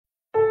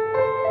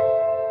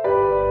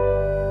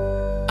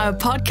A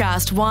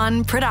Podcast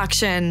One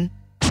production.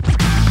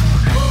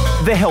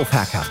 The Health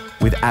Hacker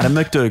with Adam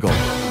MacDougall.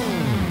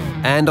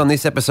 And on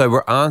this episode,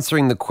 we're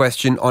answering the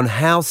question on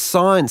how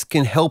science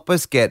can help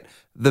us get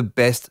the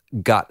best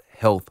gut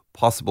health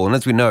possible. And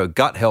as we know,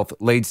 gut health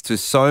leads to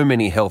so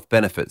many health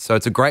benefits. So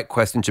it's a great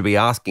question to be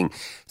asking.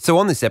 So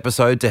on this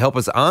episode, to help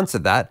us answer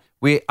that,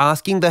 we're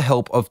asking the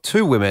help of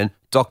two women,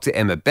 Dr.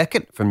 Emma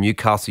Becket from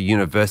Newcastle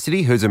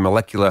University, who's a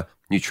molecular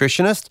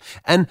nutritionist,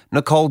 and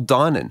Nicole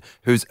Dynan,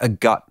 who's a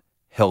gut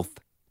health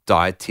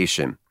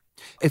dietitian.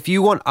 If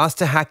you want us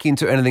to hack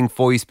into anything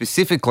for you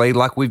specifically,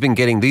 like we've been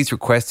getting these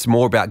requests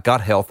more about gut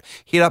health,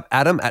 hit up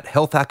Adam at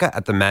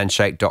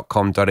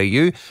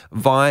healthhacker@themanshake.com.au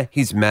via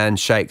his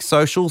Manshake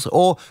socials,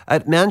 or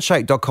at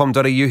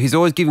manshake.com.au. He's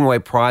always giving away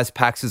prize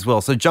packs as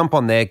well. So jump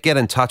on there, get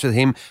in touch with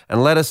him,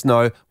 and let us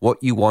know what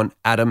you want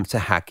Adam to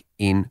hack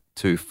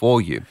into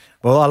for you.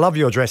 Well, I love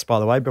your dress, by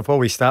the way. Before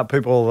we start,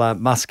 people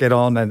must get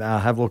on and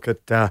have a look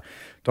at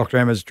Dr.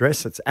 Emma's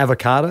dress. It's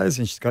avocados,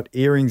 and she's got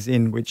earrings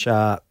in which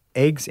are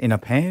eggs in a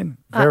pan.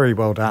 Very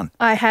well done.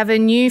 I have a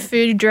new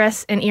food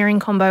dress and earring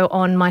combo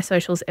on my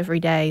socials every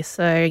day.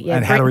 So yeah.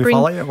 And how do we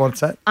follow you? What's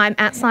that? I'm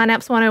at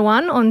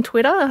Synapse101 on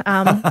Twitter.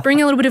 Bring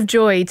a little bit of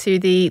joy to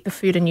the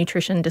food and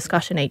nutrition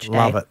discussion each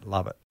day.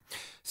 Love it.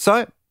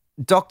 So,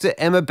 Dr.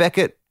 Emma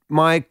Becket,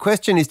 my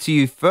question is to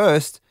you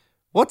first.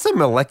 What's a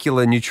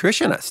molecular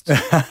nutritionist?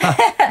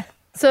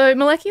 So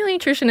molecular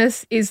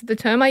nutritionist is the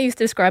term I use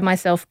to describe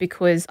myself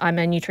because I'm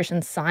a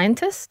nutrition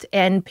scientist,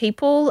 and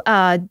people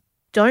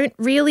don't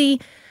really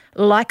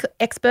like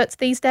experts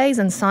these days,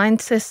 and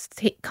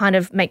scientists kind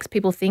of makes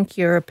people think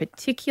you're a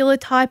particular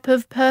type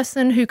of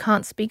person who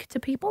can't speak to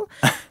people.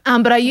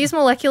 But I use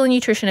molecular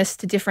nutritionist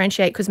to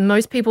differentiate because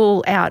most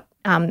people out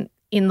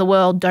in the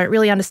world don't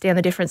really understand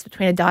the difference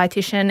between a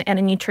dietitian and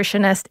a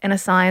nutritionist and a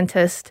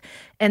scientist,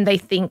 and they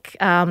think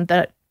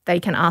that they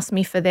can ask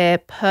me for their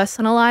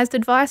personalised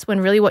advice,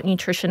 when really what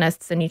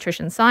nutritionists and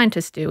nutrition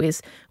scientists do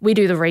is we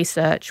do the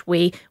research,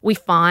 we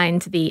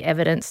find the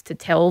evidence to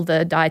tell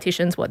the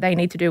dietitians what they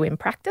need to do in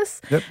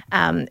practice,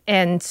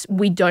 and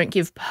we don't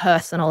give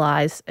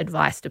personalised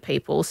advice to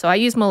people. So I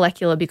use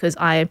molecular because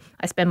I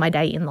spend my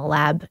day in the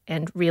lab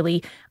and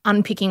really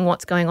unpicking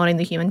what's going on in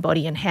the human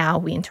body and how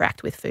we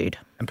interact with food.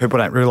 And people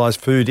don't realise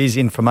food is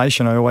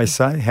information, I always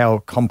say, how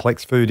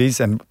complex food is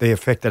and the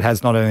effect it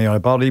has not only on our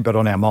body but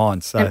on our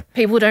minds. So and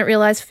people don't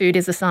realise food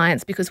is a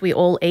science because we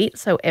all eat,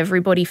 so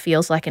everybody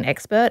feels like an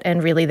expert,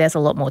 and really there's a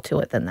lot more to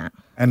it than that.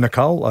 And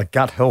Nicole, a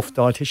gut health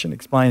dietitian,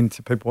 explain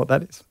to people what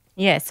that is.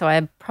 Yeah, so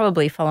I'm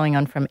probably following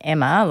on from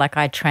Emma, like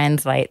I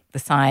translate the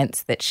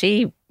science that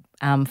she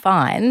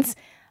finds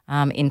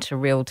into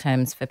real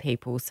terms for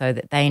people so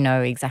that they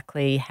know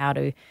exactly how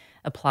to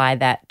apply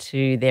that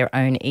to their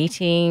own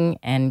eating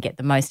and get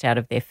the most out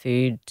of their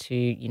food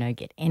to,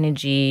 get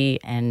energy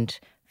and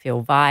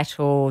feel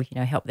vital,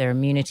 help their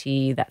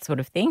immunity, that sort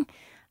of thing.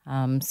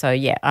 So,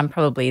 yeah, I'm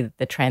probably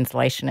the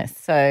translationist.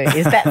 So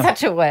is that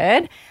such a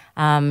word?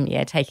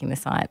 Taking the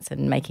science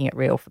and making it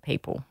real for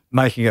people.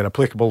 Making it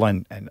applicable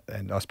and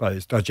I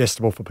suppose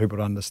digestible for people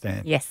to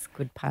understand. Yes,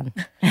 good pun.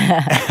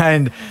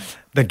 And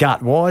the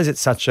gut, why is it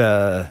such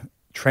a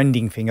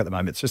trending thing at the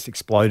moment? It's just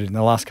exploded in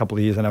the last couple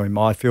of years. I know in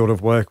my field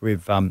of work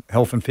with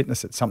health and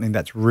fitness, it's something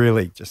that's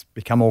really just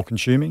become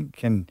all-consuming.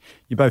 Can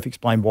you both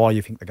explain why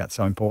you think the gut's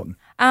so important?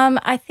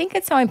 I think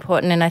it's so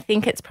important, and I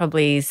think it's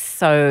probably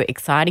so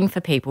exciting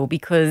for people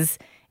because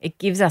it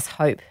gives us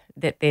hope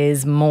that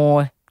there's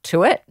more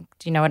to it.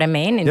 Do you know what I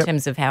mean in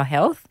terms of our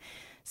health?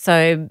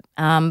 So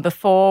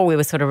before we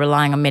were sort of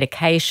relying on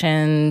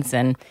medications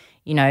and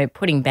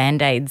putting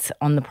Band-Aids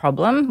on the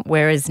problem,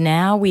 whereas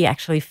now we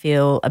actually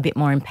feel a bit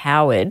more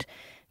empowered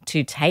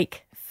to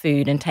take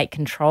food and take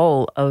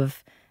control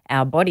of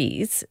our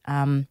bodies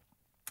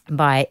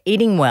by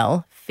eating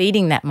well,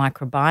 feeding that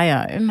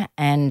microbiome,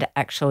 and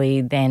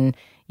actually then,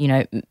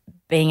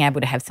 being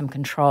able to have some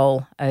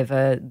control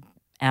over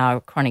our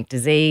chronic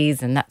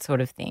disease and that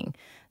sort of thing.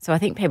 So I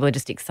think people are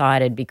just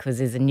excited because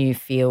there's a new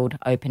field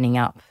opening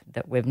up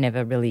that we've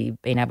never really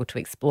been able to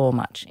explore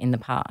much in the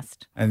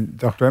past. And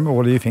Dr. Emma,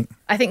 what do you think?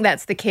 I think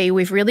that's the key.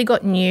 We've really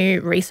got new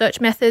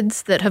research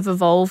methods that have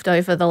evolved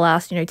over the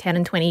last, 10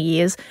 and 20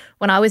 years.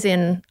 When I was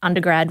in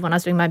undergrad, when I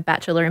was doing my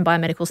bachelor in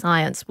biomedical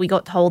science, we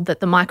got told that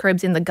the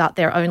microbes in the gut,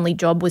 their only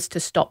job was to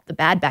stop the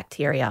bad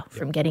bacteria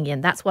from getting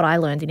in. That's what I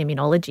learned in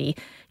immunology,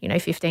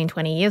 15,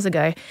 20 years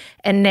ago.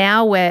 And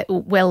now we're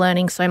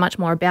learning so much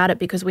more about it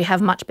because we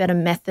have much better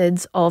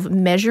methods of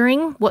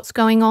measuring what's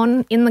going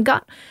on in the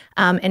gut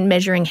and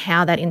measuring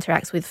how that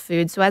interacts with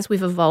food. So as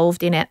we've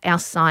evolved in our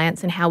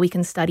science and how we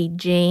can study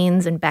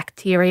genes and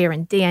bacteria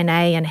and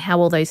DNA and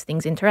how all those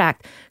things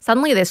interact,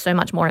 suddenly there's so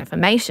much more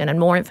information, and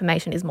more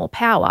information is more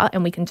power,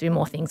 and we can do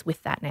more things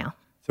with that now.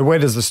 So where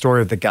does the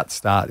story of the gut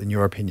start, in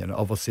your opinion?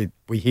 Obviously,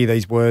 we hear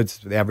these words,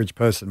 the average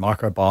person,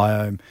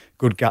 microbiome,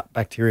 good gut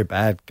bacteria,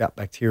 bad gut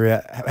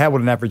bacteria. How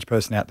would an average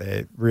person out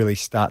there really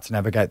start to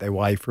navigate their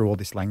way through all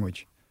this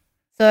language?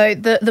 So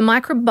the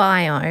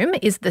microbiome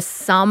is the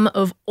sum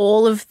of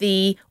all of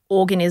the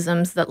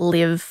organisms that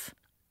live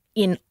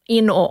in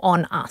in or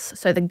on us.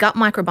 So the gut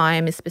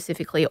microbiome is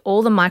specifically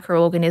all the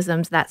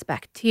microorganisms. That's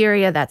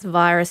bacteria, that's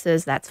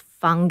viruses, that's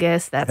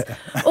fungus, that's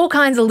all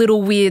kinds of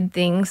little weird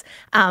things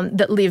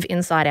that live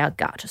inside our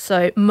gut.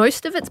 So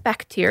most of it's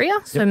bacteria.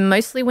 So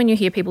mostly when you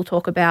hear people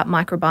talk about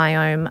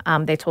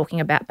microbiome, they're talking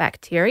about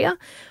bacteria.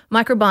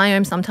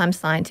 Microbiome sometimes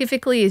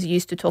scientifically is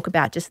used to talk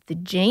about just the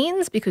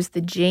genes, because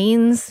the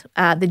genes,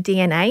 the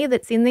DNA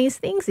that's in these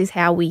things is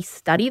how we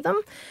study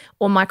them.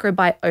 Or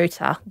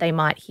microbiota, they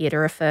might hear to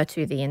refer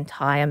to the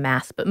entire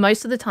mass. But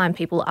most of the time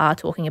people are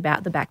talking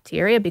about the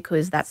bacteria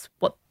because that's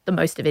what the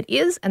most of it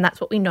is, and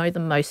that's what we know the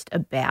most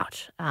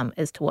about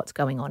as to what's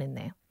going on in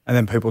there. And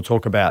then people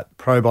talk about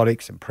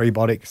probiotics and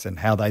prebiotics and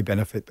how they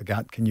benefit the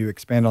gut. Can you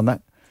expand on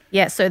that?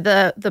 Yeah, so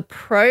the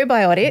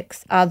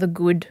probiotics are the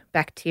good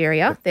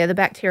bacteria. They're the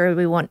bacteria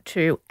we want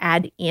to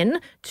add in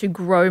to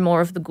grow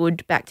more of the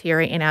good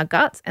bacteria in our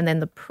guts. And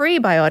then the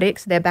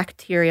prebiotics, they're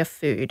bacteria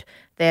food.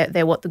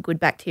 They're what the good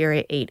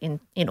bacteria eat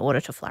in order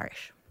to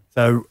flourish.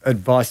 So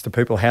advice to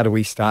people, how do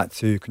we start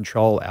to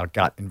control our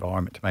gut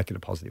environment to make it a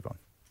positive one?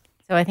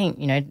 So I think,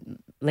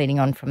 leading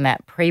on from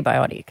that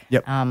prebiotic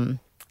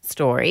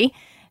story,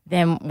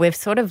 then we've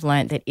sort of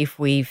learnt that if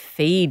we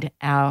feed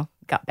our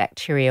gut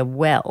bacteria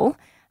well,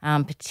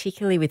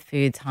 particularly with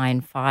foods high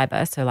in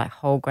fibre, so like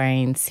whole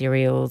grains,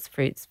 cereals,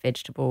 fruits,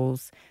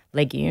 vegetables,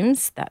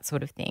 legumes, that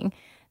sort of thing,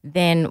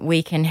 then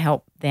we can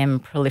help them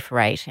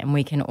proliferate. And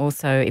we can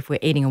also, if we're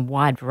eating a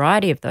wide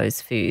variety of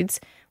those foods,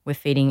 we're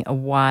feeding a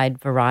wide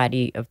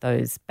variety of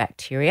those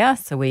bacteria.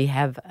 So we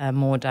have a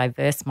more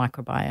diverse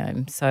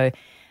microbiome. So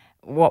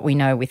what we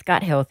know with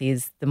gut health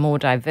is the more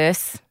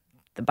diverse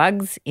the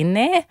bugs in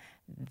there,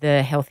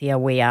 the healthier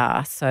we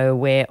are. So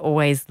we're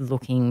always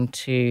looking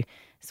to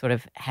sort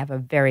of have a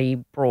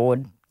very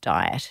broad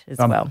diet as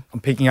well. I'm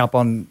picking up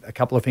on a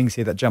couple of things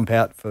here that jump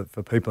out for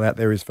people out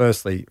there is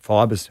firstly,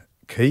 fiber's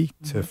key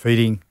to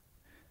feeding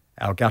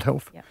our gut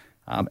health. Yep.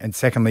 And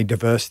secondly,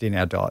 diversity in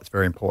our diet is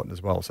very important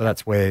as well. So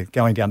that's where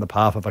going down the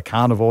path of a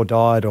carnivore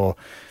diet or,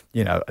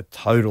 a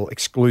total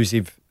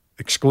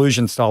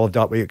exclusion style of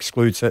diet where you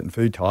exclude certain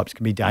food types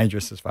can be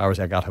dangerous as far as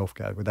our gut health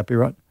goes. Would that be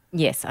right?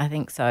 Yes, I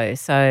think so.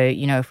 So,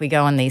 if we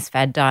go on these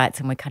fad diets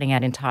and we're cutting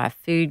out entire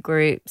food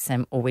groups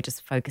or we're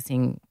just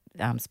focusing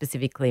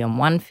specifically on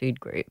one food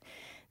group,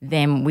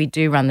 then we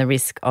do run the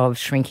risk of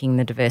shrinking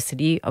the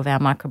diversity of our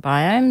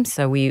microbiome.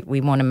 So we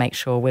want to make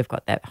sure we've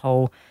got that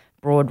whole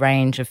broad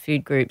range of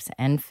food groups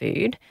and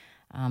food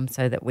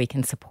so that we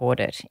can support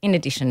it, in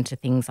addition to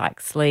things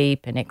like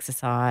sleep and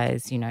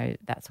exercise,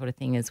 that sort of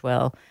thing as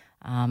well.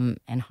 And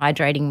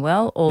hydrating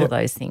well, all of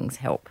those things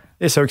help.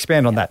 Yeah, so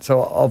expand on that.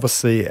 So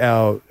obviously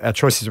our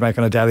choices we make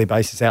on a daily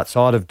basis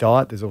outside of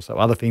diet, there's also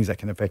other things that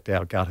can affect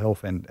our gut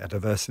health and our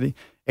diversity.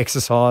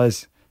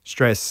 Exercise,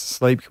 stress,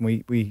 sleep, can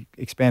we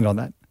expand on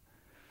that?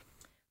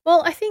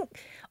 Well, I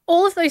think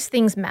all of those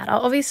things matter.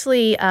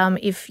 Obviously,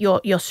 if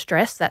you're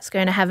stressed, that's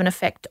going to have an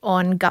effect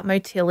on gut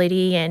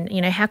motility and,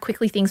 how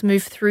quickly things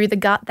move through the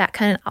gut. That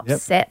can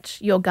upset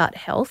your gut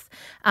health.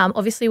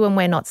 Obviously, when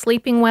we're not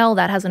sleeping well,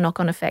 that has a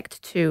knock-on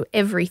effect to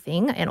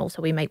everything. And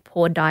also we make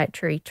poor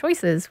dietary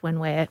choices when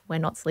we're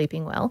not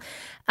sleeping well.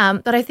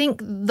 But I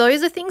think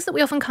those are things that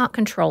we often can't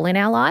control in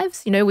our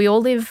lives. We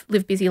all live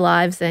busy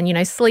lives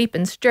and, sleep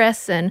and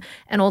stress and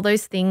all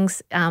those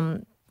things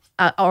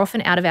are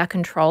often out of our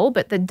control,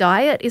 but the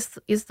diet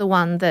is the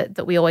one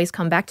that we always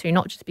come back to,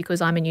 not just because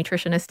I'm a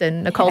nutritionist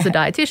and Nicole's a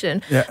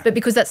dietitian, but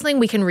because that's something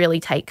we can really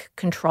take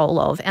control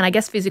of. And I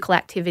guess physical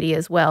activity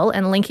as well,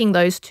 and linking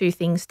those two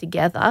things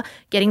together,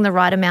 getting the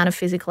right amount of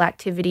physical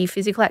activity.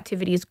 Physical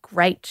activity is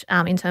great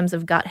in terms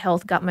of gut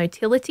health, gut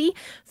motility.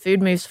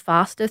 Food moves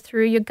faster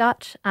through your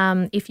gut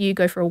if you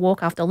go for a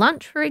walk after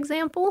lunch, for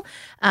example.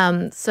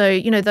 So,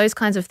 those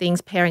kinds of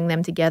things, pairing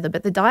them together.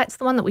 But the diet's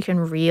the one that we can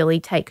really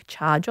take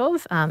charge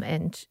of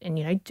and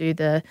do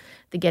the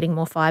getting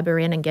more fibre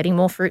in and getting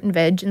more fruit and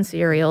veg and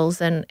cereals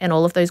and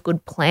all of those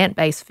good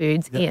plant-based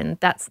foods in.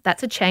 That's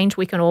a change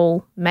we can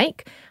all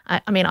make.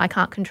 I mean, I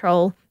can't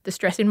control the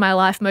stress in my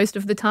life most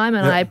of the time,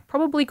 and I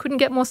probably couldn't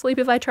get more sleep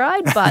if I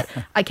tried, but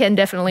I can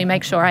definitely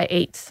make sure I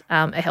eat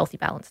a healthy,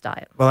 balanced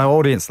diet. Well, our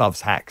audience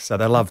loves hacks, so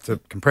they love to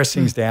compress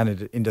things down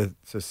into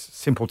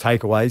simple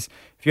takeaways.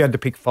 If you had to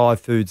pick 5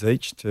 foods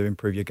each to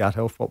improve your gut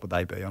health, what would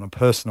they be on a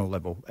personal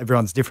level?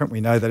 Everyone's different.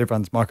 We know that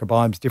everyone's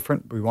microbiome's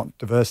different. We want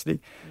diversity.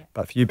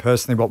 But for you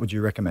personally, what would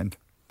you recommend?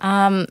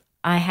 I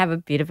have a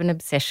bit of an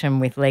obsession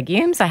with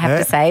legumes, I have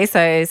to say.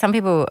 So some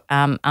people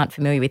aren't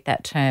familiar with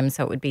that term,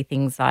 so it would be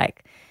things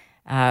like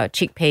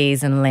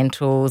chickpeas and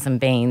lentils and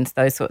beans,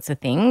 those sorts of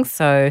things.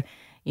 So,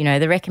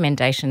 the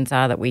recommendations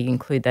are that we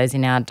include those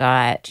in our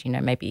diet,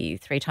 maybe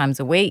 3 times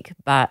a week,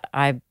 but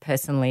I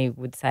personally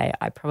would say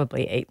I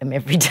probably eat them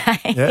every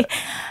day.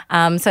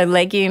 So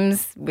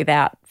legumes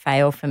without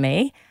fail for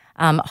me.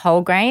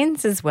 Whole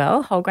grains as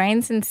well, whole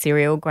grains and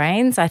cereal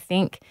grains. I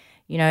think,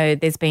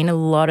 there's been a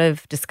lot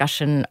of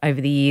discussion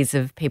over the years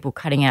of people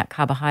cutting out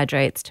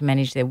carbohydrates to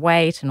manage their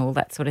weight and all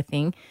that sort of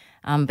thing.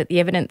 But the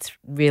evidence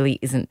really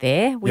isn't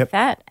there with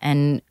that.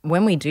 And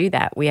when we do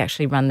that, we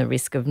actually run the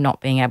risk of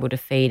not being able to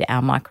feed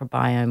our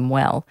microbiome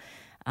well.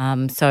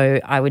 So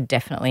I would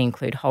definitely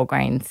include whole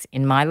grains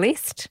in my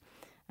list.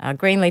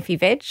 Green leafy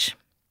veg.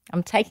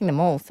 I'm taking them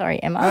all.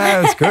 Sorry, Emma.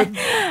 That's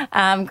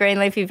good. Green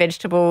leafy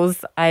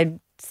vegetables. I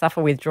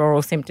suffer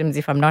withdrawal symptoms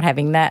if I'm not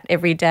having that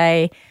every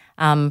day.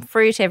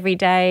 Fruit every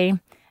day.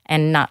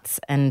 And nuts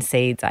and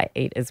seeds I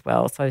eat as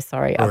well. So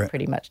sorry, I've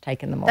pretty much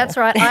taken them all. That's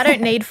right. I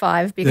don't need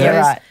 5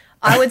 because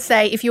I would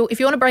say if you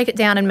want to break it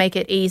down and make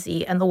it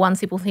easy, and the one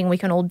simple thing we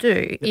can all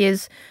do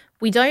is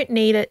we don't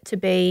need it to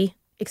be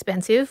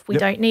expensive. We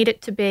don't need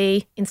it to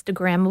be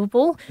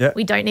Instagrammable.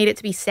 We don't need it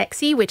to be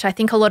sexy, which I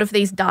think a lot of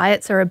these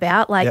diets are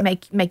about, like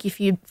make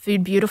your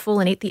food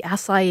beautiful and eat the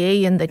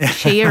acai and the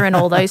chia and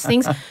all those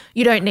things.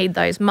 You don't need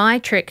those. My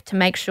trick to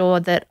make sure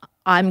that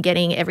I'm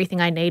getting everything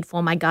I need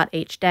for my gut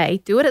each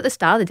day, do it at the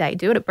start of the day,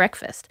 do it at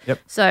breakfast.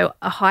 So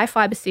a high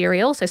fiber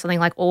cereal, so something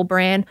like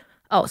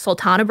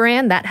Sultana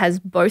bran, that has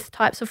both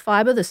types of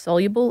fiber, the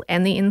soluble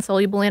and the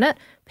insoluble in it.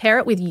 Pair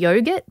it with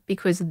yogurt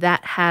because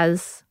that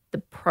has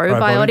the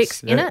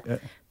probiotics in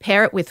it.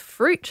 Pair it with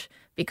fruit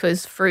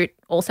because fruit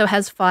also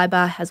has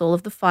fiber, has all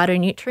of the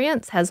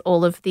phytonutrients, has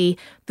all of the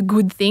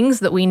good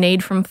things that we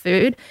need from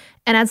food,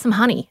 and add some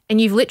honey. And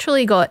you've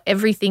literally got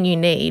everything you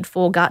need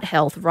for gut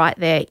health right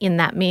there in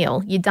that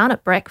meal. You're done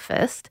at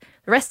breakfast.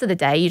 The rest of the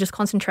day, you just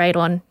concentrate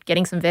on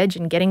getting some veg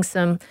and getting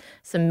some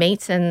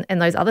meat and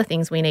those other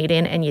things we need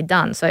in, and you're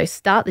done. So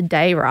start the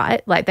day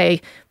right.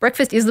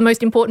 Breakfast is the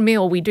most important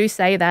meal. We do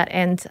say that,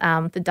 and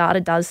the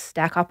data does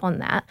stack up on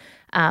that.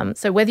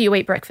 So whether you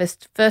eat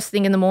breakfast first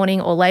thing in the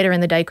morning or later in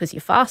the day because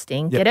you're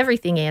fasting, get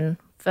everything in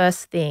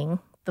first thing,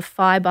 the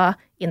fiber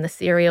in the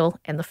cereal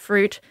and the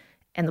fruit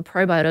and the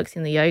probiotics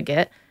in the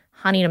yogurt,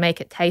 honey to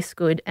make it taste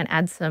good, and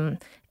add some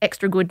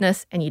extra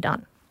goodness, and you're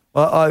done.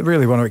 Well, I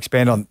really want to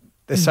expand on,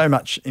 there's so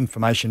much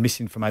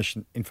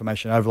misinformation,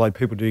 information overload.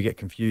 People do get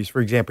confused. For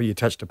example, you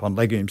touched upon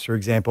legumes. For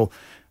example,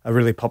 a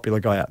really popular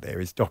guy out there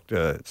is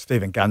Dr.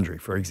 Stephen Gundry,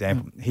 for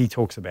example. He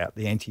talks about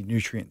the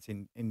anti-nutrients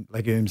in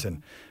legumes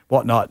and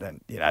whatnot,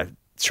 and,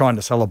 trying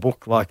to sell a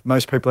book like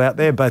most people out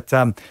there. But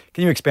can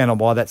you expand on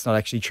why that's not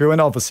actually true?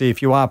 And obviously,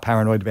 if you are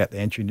paranoid about the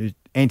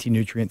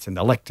anti-nutrients and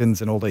the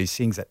lectins and all these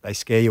things that they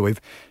scare you with,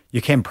 you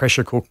can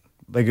pressure cook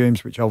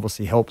legumes, which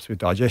obviously helps with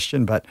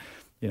digestion. But,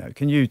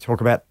 can you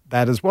talk about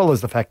that, as well as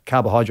the fact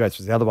carbohydrates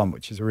was the other one,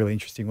 which is a really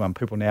interesting one.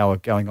 People now are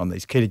going on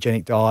these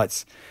ketogenic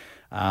diets,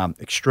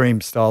 extreme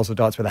styles of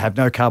diets where they have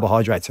no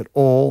carbohydrates at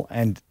all.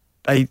 And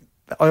I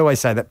always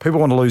say that people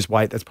want to lose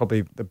weight. That's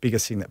probably the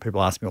biggest thing that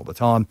people ask me all the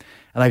time.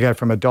 And they go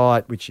from a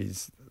diet which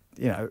is,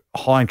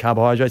 high in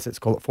carbohydrates, let's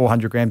call it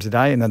 400 grams a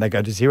day, and then they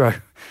go to 0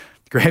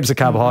 grams of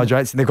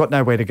carbohydrates, and they've got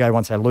nowhere to go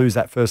once they lose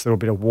that first little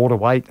bit of water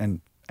weight and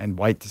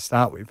weight to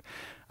start with.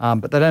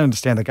 But they don't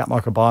understand the gut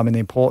microbiome and the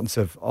importance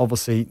of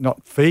obviously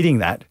not feeding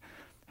that,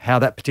 how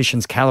that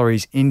petitions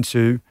calories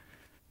into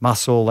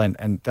muscle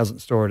and doesn't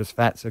store it as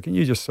fat. So can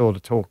you just sort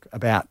of talk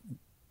about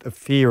the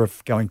fear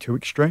of going too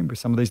extreme with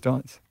some of these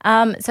diets?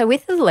 So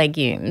with the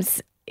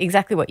legumes,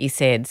 exactly what you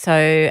said.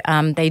 So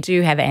they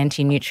do have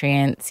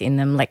anti-nutrients in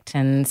them,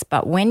 lectins,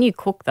 but when you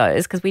cook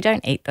those, because we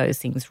don't eat those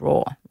things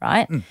raw,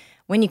 right?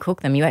 When you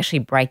cook them, you actually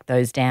break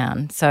those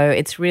down. So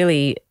it's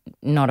really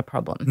not a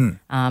problem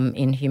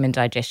in human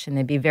digestion.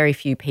 There'd be very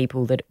few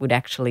people that would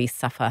actually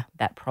suffer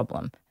that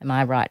problem. Am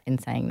I right in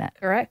saying that?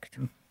 Correct.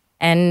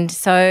 And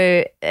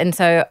so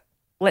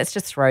let's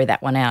just throw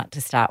that one out to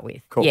start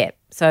with. Cool. Yeah.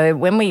 So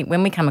when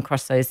we come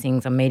across those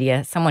things on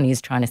media, someone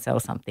is trying to sell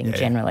something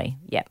generally.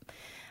 Yeah.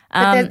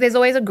 But there's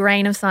always a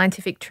grain of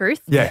scientific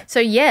truth. Yeah. So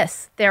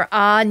yes, there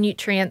are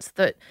nutrients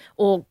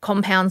or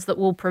compounds that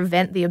will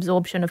prevent the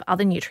absorption of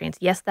other nutrients.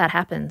 Yes, that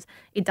happens.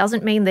 It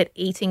doesn't mean that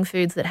eating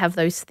foods that have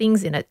those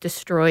things in it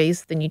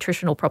destroys the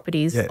nutritional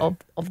properties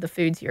of the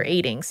foods you're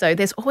eating. So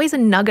there's always a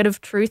nugget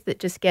of truth that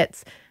just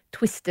gets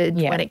twisted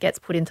when it gets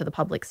put into the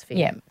public sphere.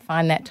 Yeah,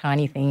 find that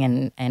tiny thing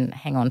and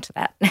hang on to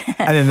that.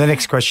 And then the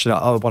next question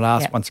I want to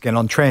ask once again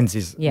on trends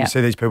is you see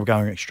these people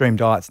going on extreme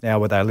diets now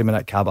where they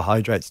eliminate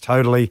carbohydrates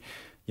totally.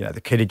 The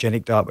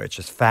ketogenic diet where it's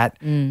just fat,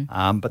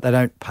 but they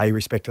don't pay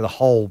respect to the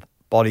whole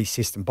body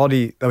system.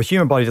 The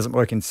human body doesn't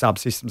work in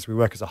subsystems. We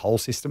work as a whole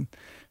system.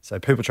 So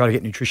people try to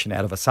get nutrition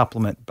out of a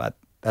supplement, but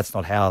that's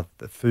not how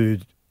the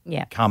food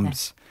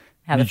comes.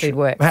 How the food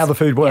works. How the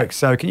food works.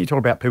 So can you talk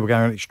about people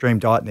going on an extreme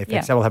diet and the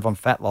effects that will have on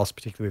fat loss,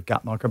 particularly with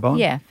gut microbiome?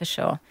 Yeah, for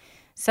sure.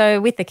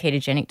 So with the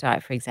ketogenic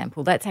diet, for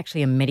example, that's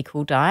actually a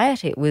medical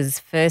diet. It was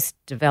first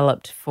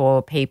developed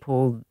for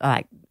people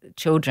like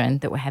children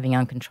that were having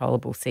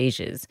uncontrollable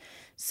seizures.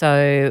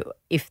 So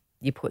if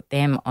you put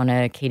them on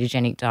a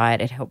ketogenic diet,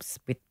 it helps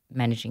with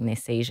managing their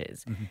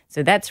seizures.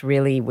 So that's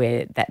really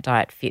where that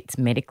diet fits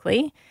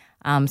medically.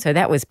 So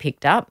that was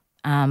picked up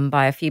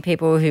by a few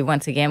people who,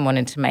 once again,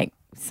 wanted to make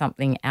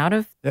something out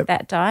of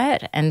that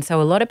diet. And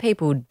so a lot of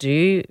people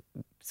do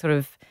sort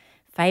of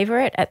favour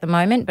it at the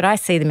moment, but I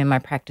see them in my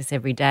practice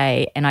every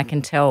day, and I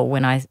can tell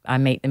when I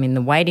meet them in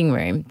the waiting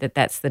room that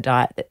that's the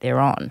diet that they're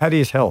on. How do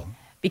you tell?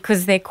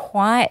 Because they're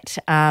quite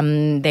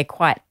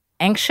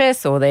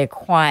anxious or they're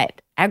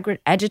quite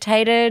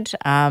agitated.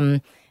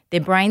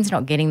 Their brain's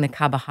not getting the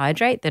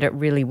carbohydrate that it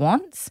really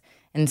wants,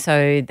 and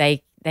so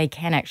they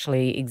can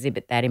actually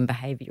exhibit that in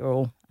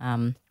behavioural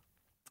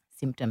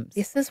symptoms.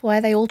 This is why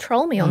they all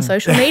troll me on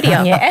social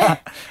media. Yeah.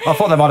 I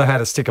thought they might have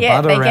had a stick of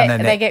butter around their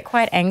neck. They get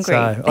quite angry.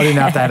 So I didn't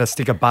know if they had a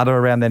stick of butter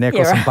around their neck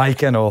or some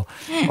bacon or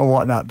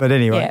whatnot. But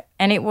anyway. Yeah,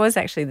 and it was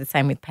actually the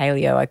same with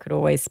paleo. I could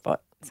always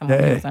spot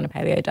someone who was on a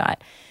paleo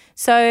diet.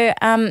 So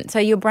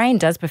your brain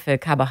does prefer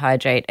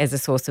carbohydrate as a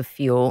source of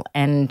fuel,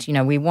 and,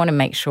 we want to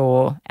make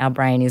sure our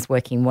brain is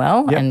working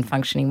well and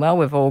functioning well.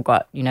 We've all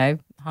got,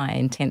 high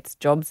intense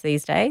jobs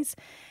these days.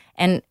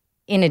 And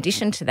in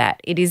addition to that,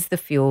 it is the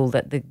fuel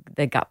that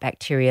the gut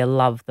bacteria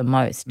love the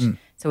most.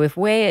 So if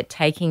we're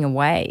taking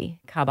away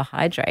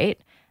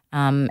carbohydrate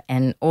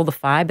and all the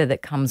fibre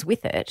that comes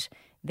with it,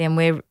 then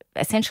we're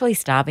essentially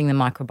starving the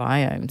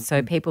microbiome.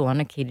 So people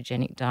on a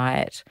ketogenic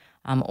diet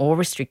or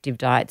restrictive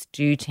diets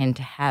do tend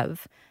to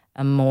have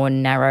a more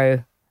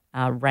narrow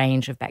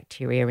range of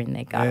bacteria in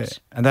their gut. Yeah.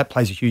 And that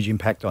plays a huge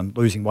impact on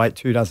losing weight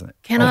too, doesn't it?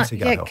 Can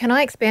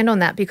I expand on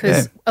that?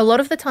 Because a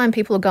lot of the time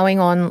people are going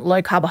on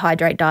low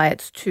carbohydrate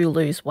diets to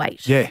lose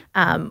weight,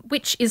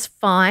 which is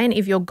fine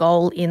if your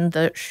goal in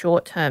the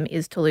short term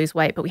is to lose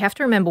weight. But we have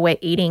to remember we're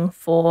eating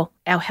for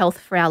our health,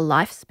 for our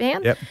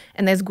lifespan. Yep.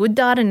 And there's good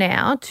data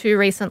now, 2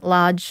 recent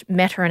large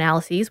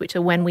meta-analyses, which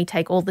are when we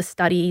take all the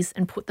studies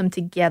and put them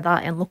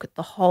together and look at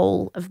the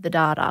whole of the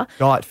data.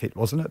 Diet Fit,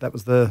 wasn't it? That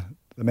was the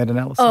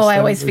meta-analysis. Oh, I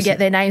always forget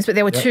their names, but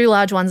there were 2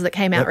 large ones that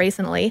came out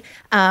recently.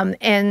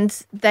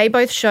 And they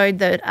both showed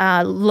that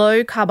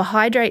low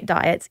carbohydrate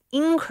diets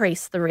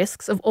increase the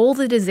risks of all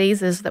the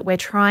diseases that we're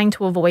trying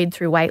to avoid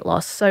through weight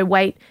loss. So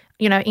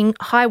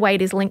high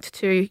weight is linked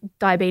to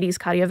diabetes,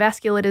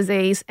 cardiovascular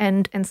disease,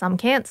 and some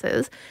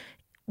cancers.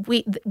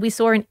 We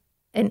saw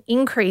an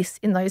increase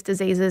in those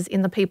diseases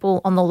in the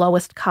people on the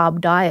lowest carb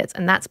diets,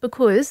 and that's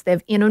because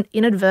they've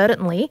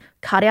inadvertently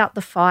cut out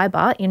the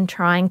fibre in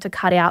trying to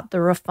cut out the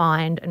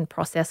refined and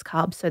processed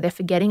carbs. So they're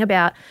forgetting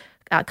about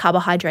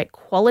carbohydrate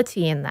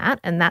quality in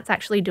that, and that's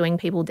actually doing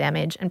people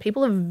damage. And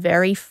people are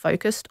very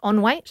focused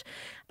on weight.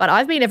 But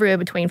I've been everywhere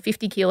between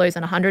 50 kilos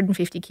and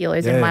 150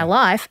 kilos in my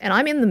life, and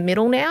I'm in the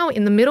middle now.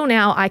 In the middle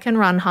now, I can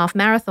run half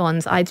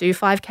marathons. I do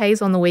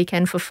 5Ks on the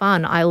weekend for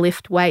fun. I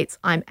lift weights.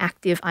 I'm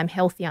active. I'm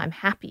healthy. I'm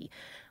happy.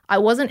 I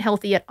wasn't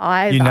healthy at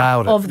either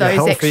of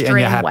those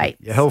extreme weights.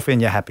 You're healthy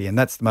and you're happy, and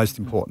that's the most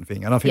important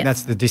thing. And I think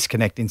that's the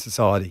disconnect in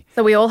society.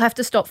 So we all have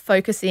to stop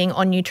focusing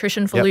on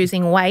nutrition for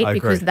losing weight,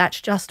 because that's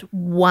just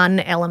one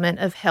element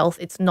of health.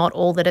 It's not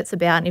all that it's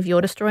about. And if you're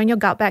destroying your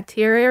gut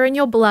bacteria and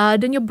your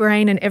blood and your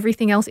brain and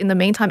everything else in the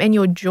meantime, and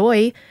your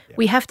joy,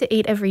 we have to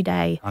eat every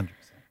day. 100%.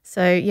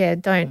 So,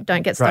 don't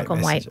get stuck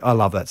on weight. I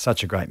love that.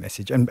 Such a great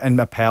message and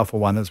a powerful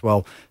one as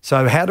well.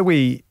 So how do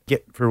we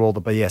get through all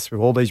the BS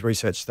with all these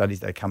research studies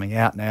that are coming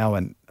out now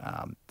and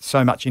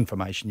so much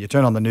information? You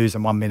turn on the news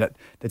in 1 minute,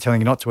 they're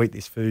telling you not to eat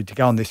this food, to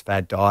go on this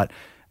fad diet.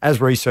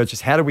 As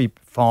researchers, how do we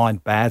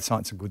find bad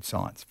science and good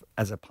science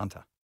as a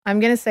punter? I'm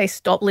going to say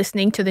stop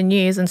listening to the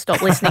news and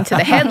stop listening to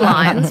the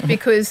headlines,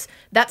 because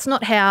that's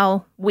not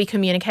how we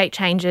communicate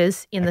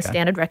changes in the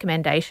standard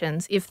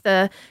recommendations. If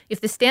the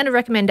standard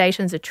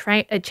recommendations are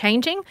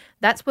changing,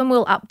 that's when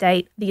we'll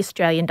update the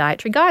Australian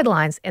Dietary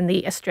Guidelines and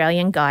the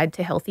Australian Guide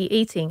to Healthy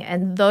Eating.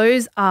 And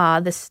those are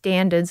the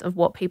standards of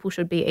what people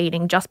should be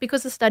eating. Just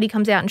because a study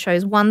comes out and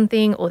shows one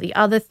thing or the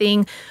other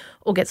thing,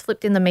 or gets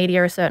flipped in the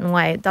media a certain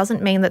way, it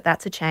doesn't mean that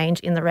that's a change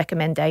in the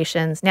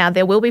recommendations. Now,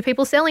 there will be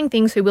people selling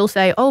things who will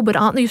say, oh, but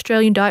aren't the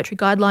Australian Dietary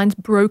Guidelines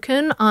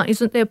broken?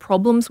 Isn't there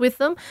problems with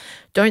them?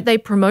 Don't they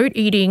promote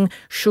eating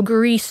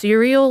sugary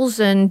cereals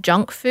and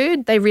junk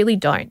food? They really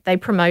don't. They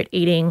promote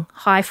eating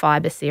high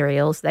fibre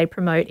cereals. They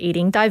promote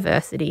eating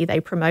diversity.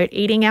 They promote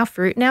eating our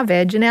fruit and our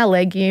veg and our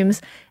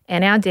legumes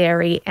and our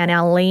dairy and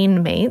our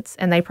lean meats,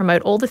 and they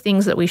promote all the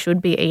things that we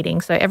should be eating.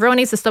 So everyone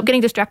needs to stop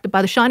getting distracted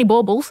by the shiny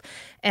baubles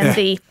and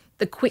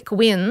the quick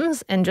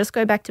wins, and just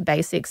go back to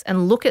basics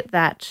and look at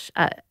that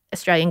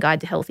Australian Guide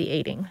to Healthy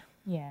Eating.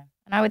 Yeah,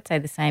 and I would say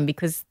the same,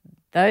 because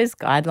those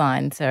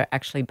guidelines are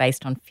actually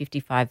based on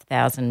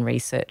 55,000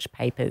 research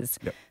papers.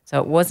 Yep. So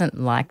it wasn't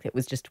like it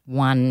was just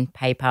one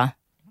paper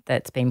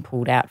that's been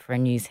pulled out for a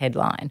news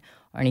headline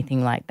or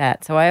anything like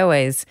that. So I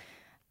always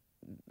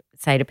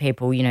say to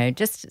people,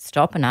 just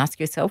stop and ask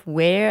yourself,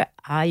 where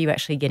are you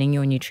actually getting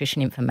your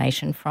nutrition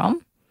information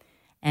from?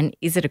 And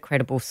is it a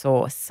credible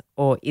source,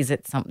 or is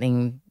it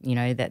something,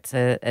 that's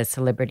a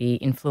celebrity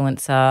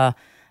influencer,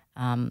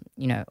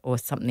 or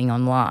something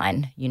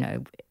online?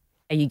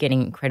 Are you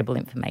getting credible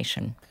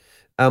information?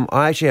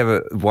 I actually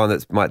have one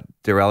that might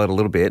derail it a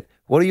little bit.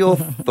 What are your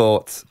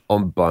thoughts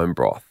on bone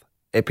broth?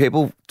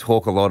 People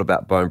talk a lot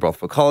about bone broth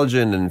for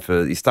collagen and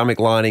for the stomach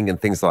lining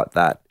and things like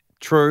that.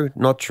 True,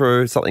 not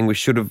true, something we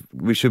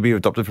should be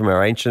adopted from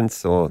our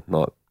ancients, or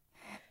not?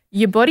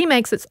 Your body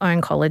makes its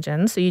own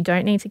collagen, so you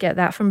don't need to get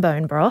that from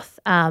bone broth.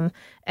 And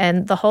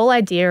the whole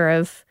idea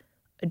of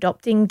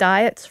adopting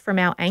diets from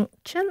our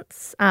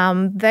ancients.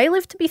 They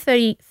lived to be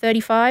 30,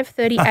 35,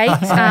 38.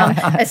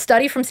 A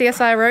study from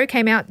CSIRO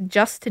came out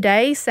just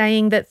today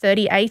saying that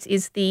 38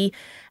 is the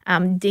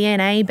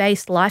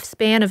DNA-based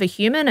lifespan of a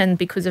human, and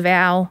because of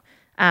our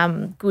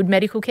good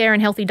medical care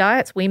and healthy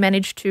diets, we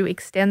managed to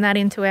extend that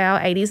into our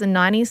 80s and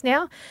 90s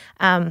now.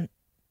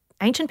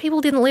 Ancient people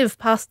didn't live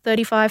past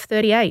 35,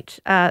 38,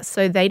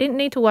 so they didn't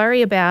need to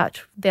worry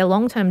about their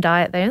long-term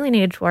diet. They only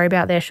needed to worry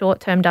about their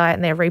short-term diet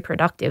and their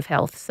reproductive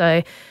health.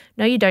 So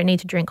no, you don't need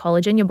to drink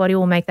collagen. Your body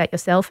will make that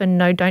yourself. And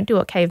no, don't do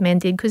what cavemen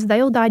did because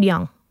they all died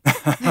young.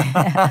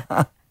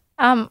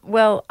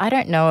 Well, I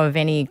don't know of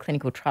any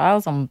clinical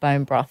trials on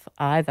bone broth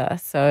either.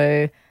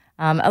 So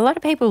a lot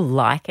of people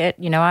like it.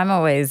 You know, I'm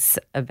always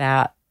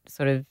about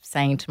sort of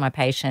saying to my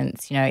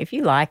patients, you know, if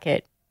you like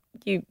it,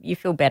 you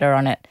feel better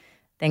on it,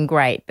 then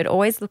great. But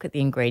always look at the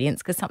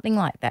ingredients because something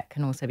like that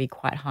can also be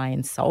quite high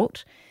in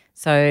salt.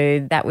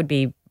 So that would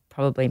be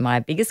probably my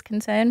biggest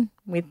concern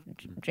with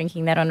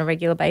drinking that on a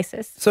regular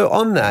basis. So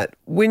on that,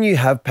 when you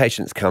have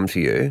patients come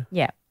to you,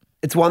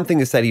 it's one thing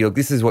to say to you,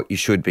 this is what you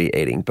should be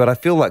eating. But I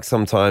feel like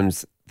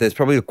sometimes there's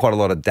probably quite a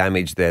lot of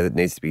damage there that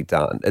needs to be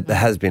done, that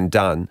has been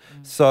done.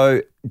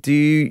 So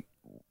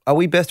are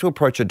we best to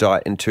approach a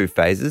diet in two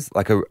phases,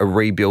 like a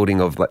rebuilding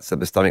of, let's say,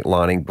 the stomach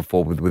lining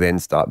before we then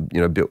start,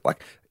 build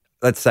like,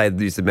 let's say,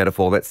 use the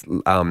metaphor, let's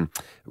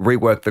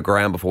rework the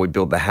ground before we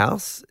build the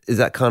house. Is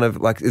that kind of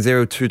like, is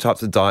there two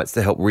types of diets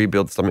to help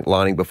rebuild the stomach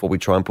lining before we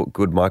try and put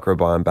good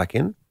microbiome back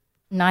in?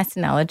 Nice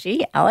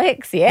analogy,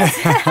 Alex, yes.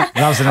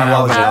 Loves an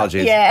analogy.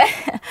 Analogies.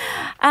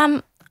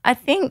 Yeah. I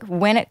think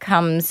when it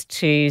comes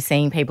to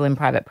seeing people in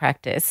private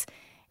practice,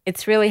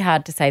 it's really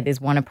hard to say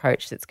there's one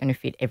approach that's going to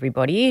fit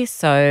everybody.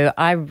 So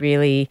I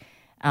really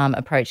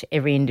approach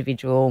every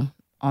individual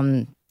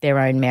on their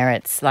own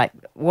merits. Like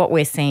what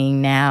we're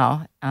seeing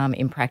now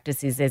in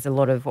practice is there's a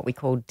lot of what we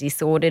call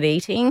disordered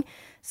eating.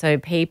 So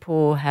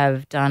people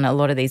have done a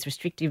lot of these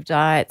restrictive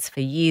diets for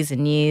years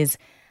and years,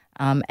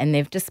 and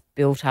they've just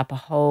built up a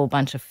whole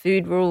bunch of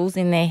food rules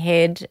in their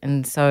head.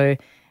 And so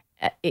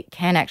it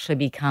can actually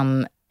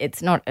become,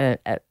 it's not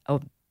a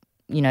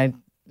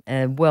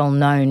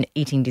well-known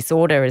eating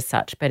disorder as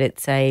such, but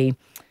it's an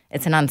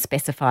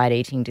unspecified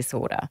eating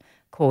disorder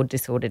called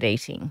disordered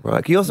eating.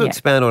 Right. Can you also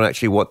expand on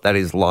actually what that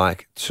is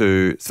like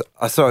to –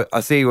 so I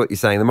see what you're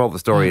saying. The moral of the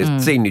story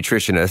is see a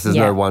nutritionist. There's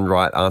no one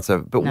right answer.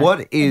 But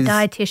what is –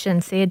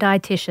 dietitian. See a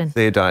dietitian.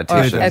 See a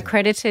dietitian. Or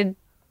accredited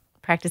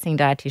practicing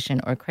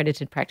dietitian or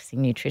accredited practicing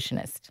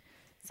nutritionist.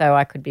 So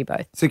I could be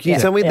both. So can you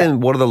tell me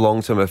then what are the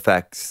long-term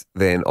effects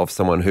then of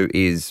someone who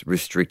is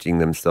restricting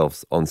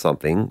themselves on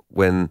something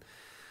when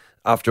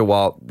after a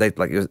while, they,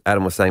 like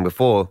Adam was saying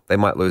before, they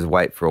might lose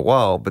weight for a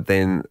while, but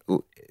then –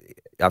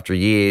 after a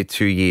year,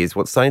 2 years,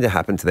 what's starting to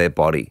happen to their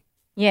body?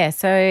 Yeah,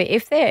 so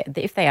if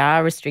they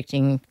are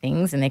restricting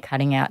things and they're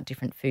cutting out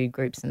different food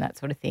groups and that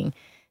sort of thing,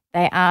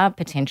 they are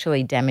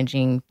potentially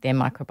damaging their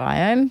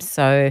microbiome.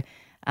 So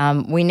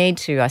we need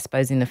to, I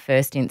suppose, in the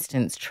first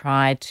instance,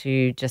 try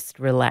to just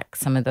relax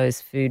some of those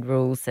food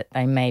rules that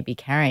they may be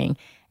carrying.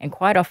 And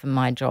quite often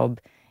my job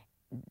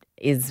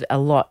is a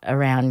lot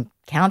around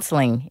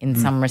counselling in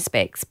some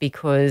respects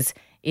because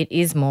it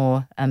is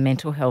more a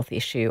mental health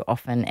issue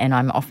often, and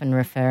I'm often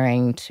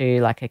referring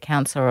to like a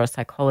counsellor or a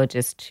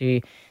psychologist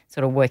to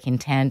sort of work in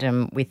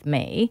tandem with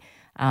me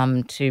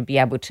to be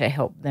able to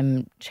help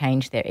them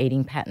change their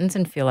eating patterns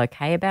and feel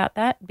okay about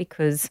that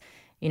because,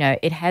 you know,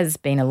 it has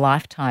been a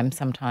lifetime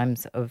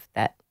sometimes of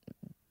that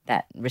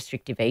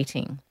restrictive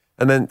eating.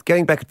 And then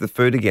getting back to the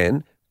food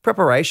again,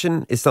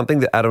 preparation is something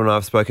that Adam and I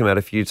have spoken about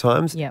a few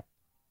times. Yep.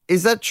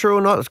 Is that true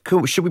or not?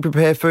 Should we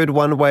prepare food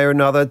one way or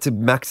another to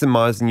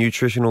maximise the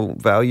nutritional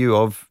value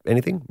of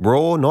anything?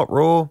 Raw, not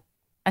raw?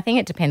 I think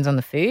it depends on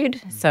the food.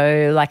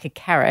 So like a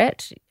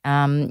carrot,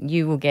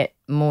 you will get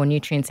more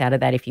nutrients out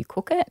of that if you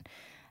cook it.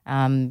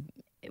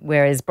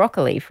 Whereas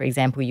broccoli, for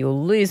example,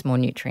 you'll lose more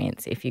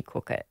nutrients if you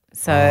cook it.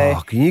 So,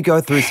 can you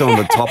go through some of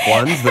the top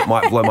ones that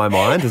might blow my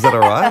mind? Is that all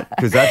right?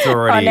 Because that's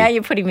already... Oh, now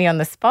you're putting me on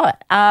the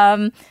spot.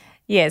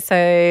 Yeah,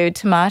 so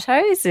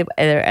tomatoes are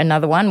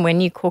another one. When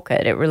you cook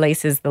it, it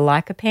releases the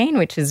lycopene,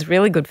 which is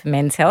really good for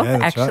men's health,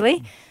 actually.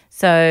 Right.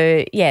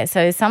 So,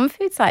 so some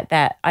foods like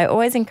that, I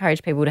always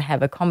encourage people to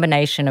have a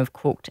combination of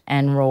cooked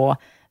and raw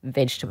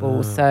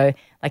vegetables. So,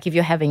 like if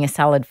you're having a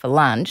salad for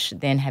lunch,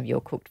 then have your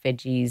cooked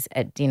veggies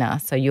at dinner.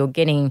 So you're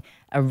getting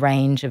a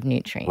range of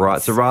nutrients.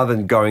 Right, so rather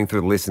than going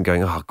through the list and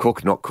going,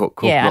 cook, not cook, cook, not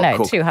cook. Yeah, I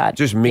know, too hard.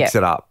 Just mix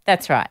it up.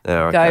 That's right.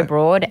 Oh, okay. Go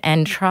broad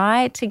and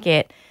try to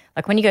get...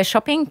 Like when you go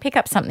shopping, pick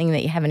up something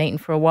that you haven't eaten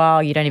for a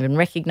while. You don't even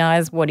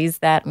recognise what is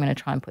that. I'm going to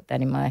try and put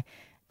that in my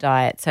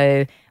diet.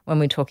 So when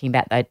we're talking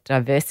about that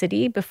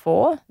diversity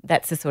before,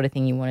 that's the sort of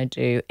thing you want to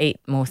do.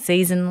 Eat more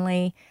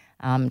seasonally.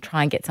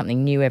 Try and get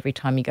something new every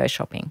time you go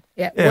shopping.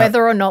 Yeah.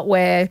 Whether or not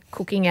we're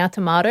cooking our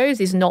tomatoes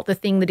is not the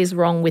thing that is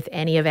wrong with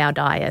any of our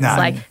diets. No.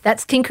 Like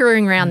that's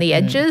tinkering around the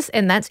edges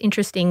and that's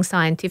interesting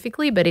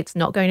scientifically, but it's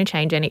not going to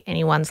change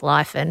anyone's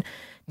life. And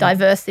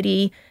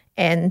diversity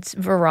and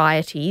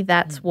variety.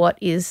 That's what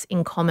is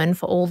in common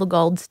for all the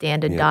gold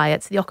standard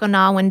diets. The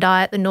Okinawan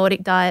diet, the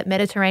Nordic diet,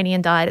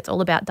 Mediterranean diet, it's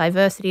all about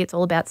diversity. It's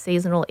all about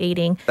seasonal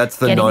eating. That's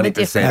the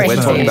 90%. We're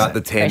talking about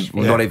the 10,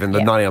 well, not even the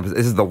 99%.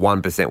 This is the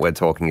 1% we're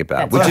talking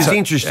about, which is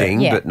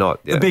interesting, but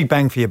not. The big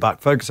bang for your buck.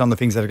 Focus on the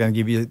things that are going to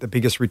give you the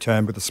biggest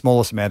return with the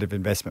smallest amount of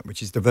investment,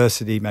 which is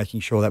diversity,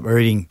 making sure that we're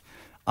eating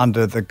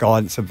under the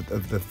guidance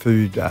of the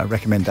food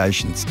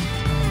recommendations.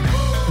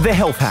 The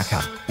Health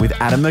Hacker with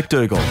Adam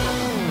MacDougall.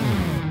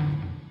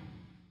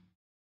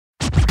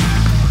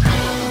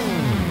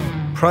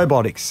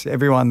 Probiotics.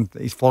 Everyone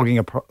is flogging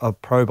a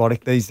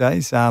probiotic these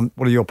days.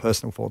 What are your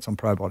personal thoughts on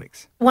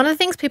probiotics? One of the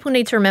things people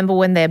need to remember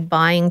when they're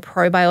buying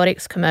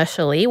probiotics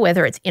commercially,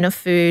 whether it's in a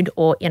food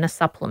or in a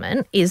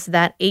supplement, is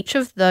that each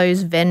of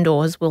those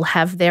vendors will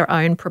have their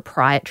own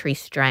proprietary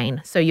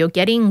strain. So you're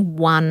getting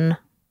one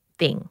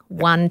thing,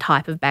 one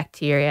type of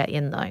bacteria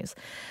in those.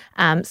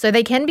 So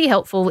they can be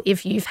helpful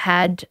if you've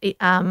had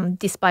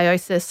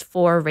dysbiosis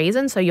for a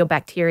reason. So your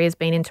bacteria has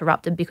been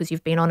interrupted because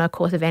you've been on a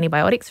course of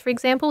antibiotics, for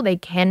example. They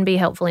can be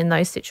helpful in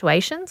those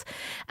situations.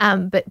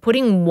 But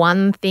putting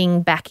one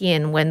thing back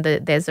in when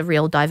there's a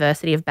real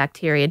diversity of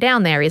bacteria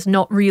down there is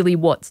not really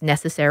what's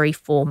necessary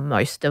for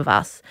most of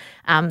us.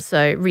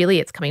 So really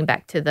it's coming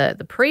back to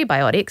the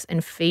prebiotics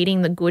and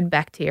feeding the good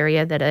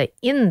bacteria that are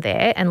in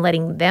there and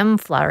letting them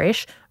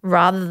flourish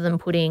rather than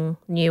putting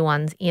new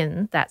ones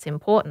in. That's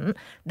important.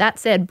 That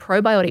said,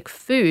 probiotic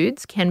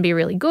foods can be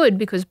really good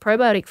because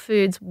probiotic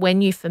foods,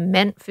 when you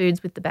ferment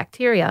foods with the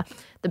bacteria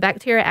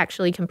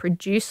actually can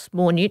produce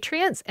more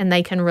nutrients and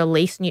they can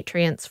release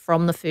nutrients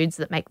from the foods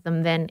that make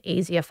them then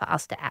easier for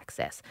us to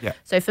access. Yeah.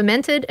 So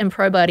fermented and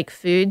probiotic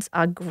foods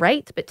are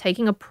great, but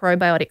taking a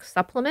probiotic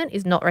supplement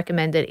is not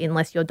recommended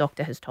unless your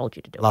doctor has told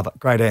you to do it. Love it.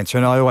 Great answer.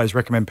 And I always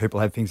recommend people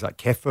have things like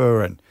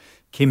kefir and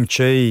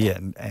kimchi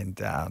and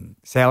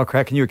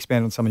sauerkraut. Can you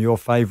expand on some of your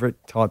favourite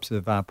types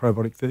of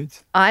probiotic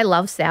foods? I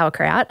love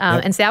sauerkraut,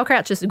 and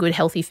sauerkraut's just a good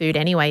healthy food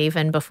anyway,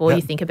 even before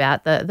you think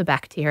about the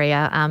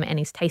bacteria, and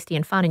it's tasty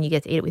and fun and you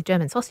get to eat it with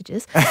German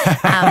sausages.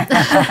 But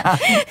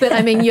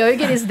I mean,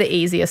 yogurt is the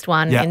easiest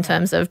one in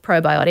terms of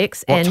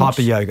probiotics. What type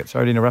of yogurt?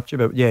 Sorry to interrupt you,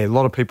 but a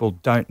lot of people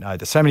don't know.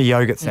 There's so many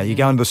yogurts now. You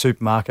go into the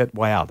supermarket,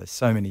 wow, there's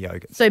so many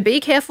yogurts. So be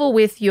careful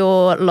with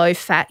your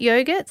low-fat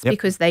yogurts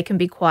because they can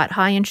be quite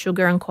high in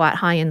sugar and quite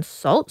high in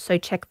salt, so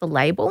check the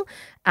label.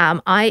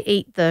 I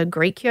eat the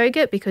Greek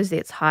yogurt because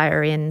it's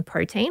higher in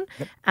protein,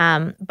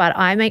 but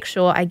I make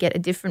sure I get a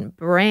different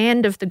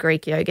brand of the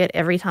Greek yogurt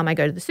every time I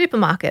go to the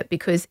supermarket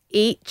because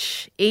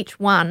each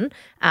one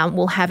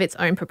will have its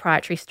own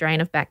proprietary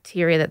strain of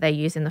bacteria that they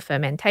use in the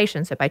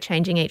fermentation. So by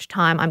changing each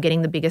time, I'm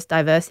getting the biggest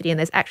diversity. And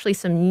there's actually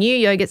some new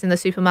yogurts in the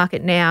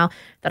supermarket now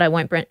that I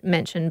won't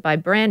mention by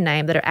brand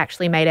name that are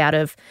actually made out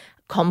of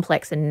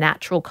complex and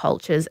natural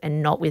cultures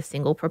and not with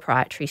single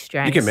proprietary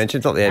strains. You can mention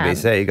it's not the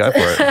ABC. Go for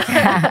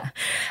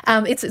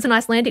it. It's an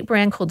Icelandic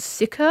brand called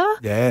Sykur.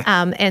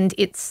 And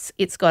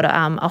it's got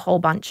a whole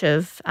bunch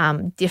of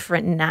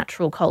different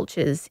natural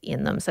cultures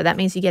in them. So that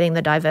means you're getting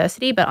the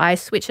diversity, but I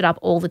switch it up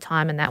all the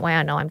time and that way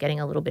I know I'm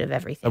getting a little bit of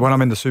everything. So when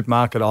I'm in the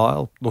supermarket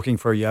aisle looking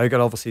for a yogurt,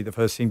 obviously the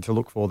first thing to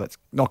look for that's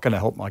not going to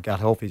help my gut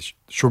health is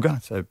sugar.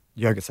 So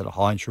yogurts that are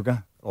high in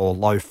sugar or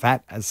low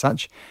fat as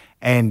such.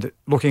 And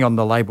looking on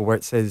the label where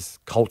it says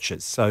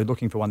cultures, so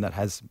looking for one that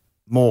has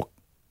more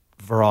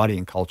variety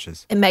in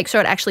cultures. And make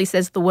sure it actually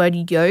says the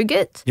word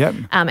yogurt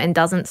and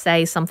doesn't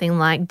say something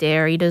like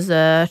dairy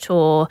dessert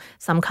or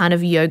some kind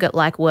of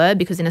yogurt-like word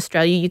because in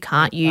Australia you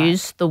can't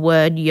use the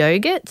word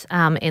yogurt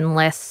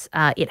unless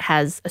it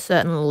has a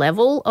certain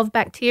level of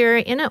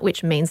bacteria in it,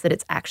 which means that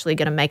it's actually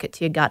going to make it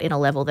to your gut in a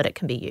level that it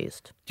can be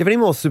used. Do you have any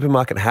more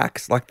supermarket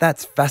hacks? Like,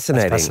 that's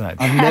fascinating.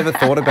 I've never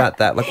thought about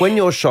that. Like, when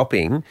you're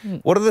shopping,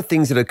 what are the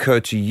things that occur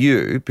to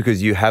you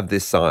because you have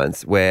this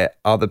science where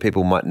other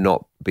people might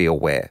not be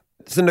aware?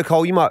 So,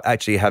 Nicole, you might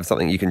actually have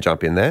something you can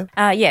jump in there.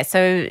 So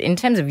in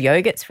terms of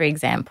yogurts, for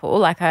example,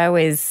 like I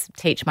always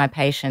teach my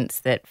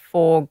patients that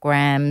 4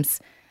 grams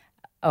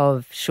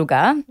of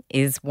sugar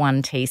is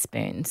 1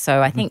 teaspoon.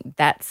 So I think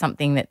that's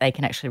something that they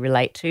can actually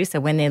relate to. So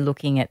when they're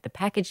looking at the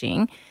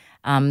packaging,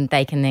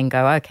 they can then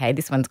go, okay,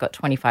 this one's got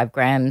 25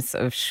 grams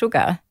of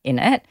sugar in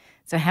it.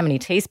 So how many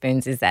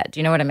teaspoons is that? Do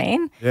you know what I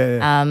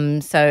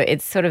mean? So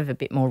it's sort of a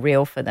bit more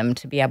real for them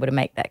to be able to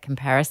make that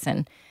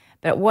comparison.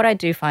 But what I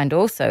do find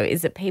also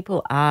is that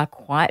people are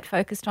quite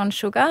focused on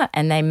sugar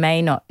and they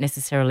may not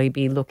necessarily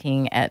be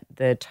looking at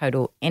the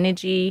total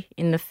energy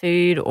in the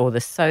food or the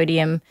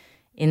sodium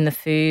in the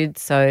food.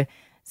 So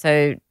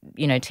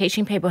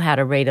teaching people how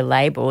to read a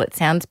label, it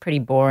sounds pretty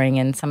boring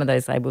and some of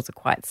those labels are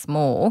quite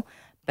small,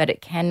 but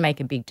it can make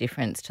a big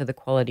difference to the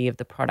quality of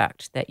the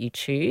product that you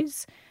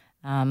choose.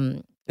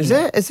 Is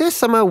there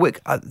somewhere where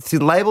see,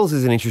 labels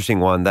is an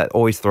interesting one that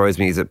always throws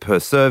me. Is it per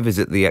serve? Is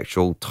it the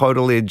actual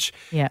totalage?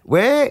 Yeah.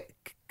 Where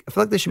I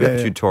feel like there should be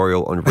a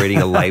tutorial on reading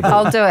a label.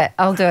 I'll do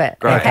it.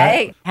 Great.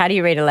 Okay. How do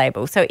you read a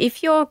label? So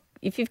if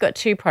you've got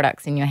 2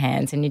 products in your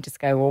hands and you just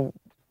go, well,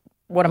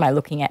 what am I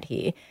looking at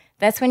here?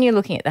 That's when you're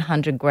looking at the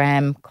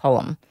 100-gram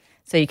column.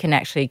 So you can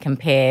actually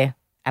compare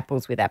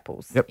apples with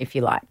apples, Yep. if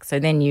you like. So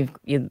then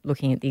you're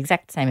looking at the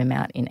exact same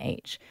amount in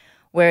each.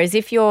 Whereas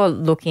if you're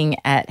looking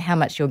at how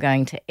much you're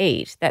going to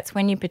eat, that's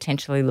when you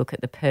potentially look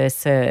at the per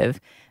serve.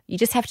 You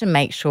just have to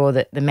make sure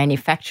that the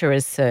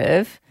manufacturer's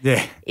serve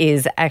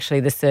is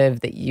actually the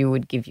serve that you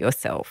would give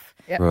yourself.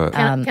 Yep. Right.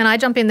 Can I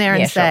jump in there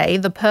and yeah, sure. say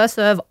the per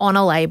serve on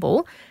a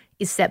label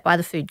is set by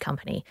the food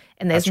company,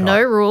 and there's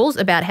no rules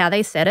about how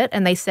they set it,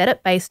 and they set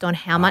it based on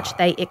how much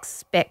they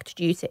expect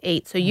you to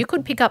eat. So you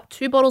could pick up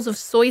 2 bottles of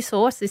soy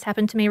sauce. This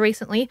happened to me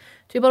recently.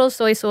 2 bottles of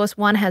soy sauce.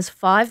 One has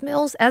 5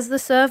 mils as the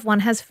serve.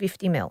 One has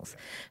 50 mils.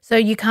 So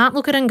you can't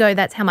look at it and go,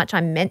 that's how much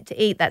I'm meant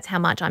to eat. That's how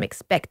much I'm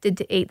expected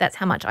to eat. That's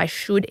how much I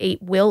should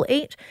eat, will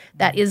eat.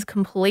 That is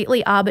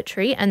completely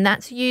arbitrary, and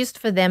that's used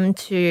for them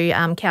to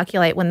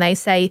calculate when they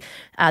say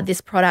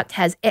this product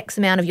has X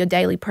amount of your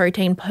daily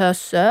protein per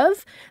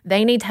serve.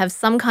 They need to have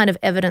some kind of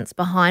evidence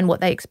behind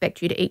what they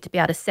expect you to eat to be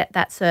able to set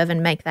that serve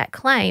and make that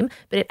claim,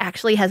 but it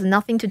actually has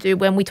nothing to do,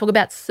 when we talk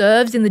about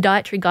serves in the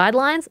dietary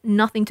guidelines,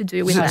 nothing to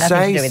do with Does it that.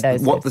 Nothing to do say with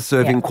those what the serves.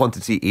 serving Yeah.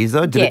 quantity is,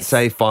 though? Did it Yes.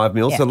 say 5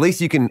 mils? Yeah. So at least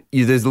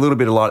there's a little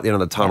bit of light at the end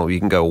of the tunnel. You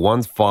can go,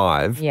 one's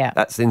 5. Yeah.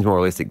 That seems more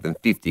realistic than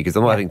 50 because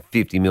I'm not having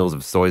 50 mils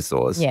of soy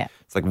sauce. Yeah.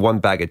 It's like 1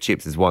 bag of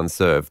chips is 1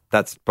 serve.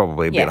 That's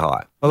probably a bit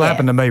high. Well, that Yeah.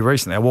 happened to me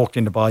recently. I walked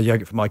in to buy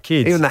yogurt for my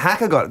kids. Even the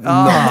hacker got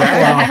knocked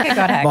out. I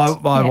got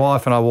hacked. My Yeah.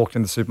 wife and I walked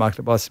in the supermarket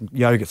to buy some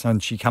yogurt,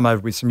 and she came over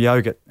with some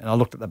yogurt, and I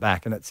looked at the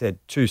back and it said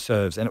 2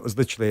 serves, and it was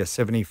literally a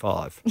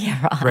 75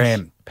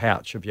 gram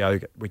pouch of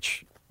yogurt,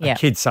 which Yeah. a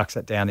kid sucks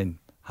that down in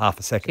half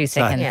a second. 2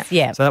 seconds. Yeah.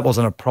 Yeah. So that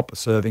wasn't a proper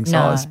serving No.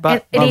 size.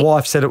 But And my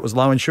wife said it was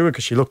low in sugar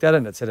because she looked at it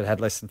and it said it had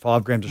less than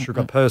 5 grams of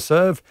sugar per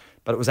serve,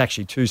 but it was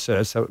actually 2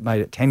 serves, so it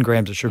made it 10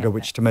 grams of sugar,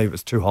 which to me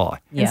was too high.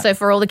 Yeah. And so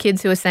for all the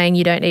kids who are saying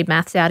you don't need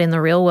maths out in the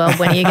real world,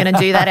 when are you going to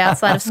do that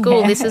outside of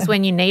school? This is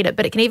when you need it.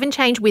 But it can even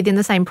change within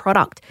the same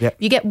product. Yep.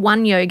 You get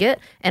one yogurt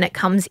and it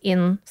comes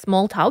in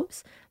small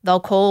tubs. They'll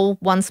call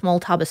one small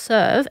tub a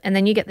serve, and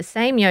then you get the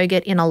same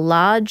yogurt in a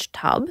large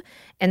tub,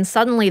 and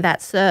suddenly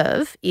that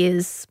serve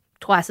is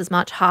twice as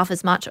much, half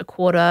as much, a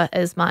quarter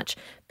as much,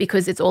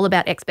 because it's all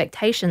about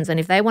expectations. And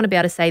if they want to be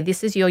able to say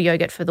this is your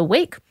yogurt for the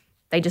week,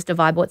 they just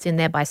divide what's in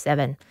there by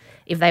 7.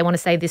 If they want to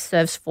say this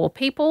serves 4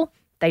 people,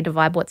 they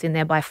divide what's in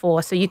there by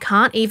 4. So you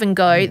can't even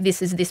go,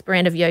 this is this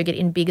brand of yogurt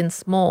in big and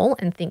small,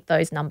 and think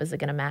those numbers are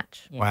going to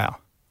match. Wow.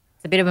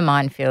 It's a bit of a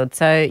minefield.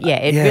 So,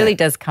 it really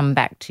does come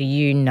back to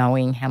you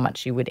knowing how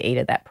much you would eat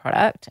of that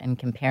product and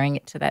comparing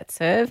it to that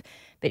serve.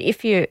 But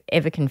if you're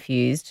ever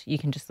confused, you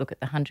can just look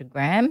at the 100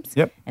 grams.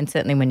 Yep. And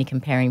certainly when you're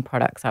comparing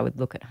products, I would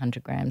look at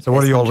 100 grams. So what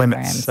are versus your 100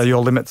 limits? grams. So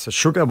your limits are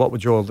sugar. What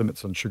would your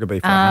limits on sugar be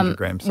for 100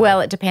 grams?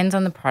 Well, it depends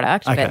on the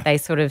product, Okay. but they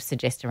sort of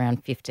suggest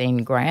around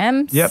 15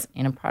 grams Yep.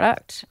 in a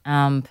product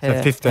per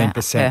so 15%,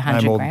 per no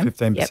 100 more grams.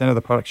 than 15% of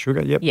the product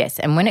sugar. Yep. Yes,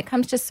 and when it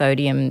comes to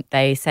sodium,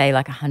 they say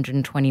like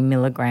 120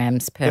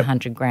 milligrams per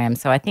 100 grams.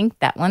 So I think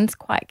that one's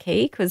quite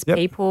key because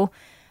people,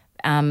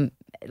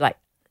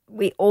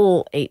 we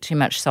all eat too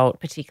much salt,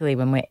 particularly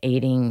when we're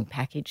eating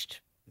packaged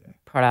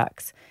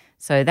products.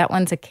 So that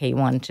one's a key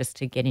one just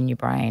to get in your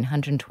brain,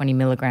 120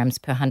 milligrams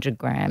per 100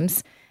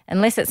 grams,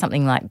 unless it's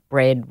something like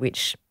bread,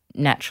 which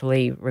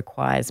naturally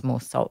requires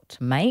more salt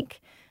to make.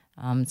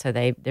 So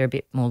they're a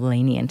bit more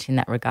lenient in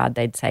that regard.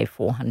 They'd say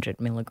 400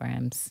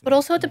 milligrams. But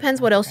also it depends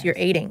what else you're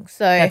eating.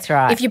 So That's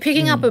right. if you're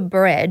picking up a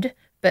bread,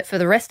 but for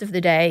the rest of the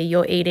day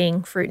you're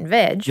eating fruit and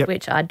veg,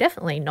 which are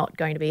definitely not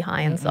going to be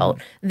high in salt,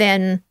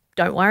 then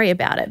don't worry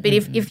about it. But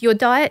if your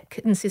diet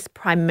consists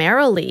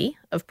primarily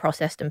of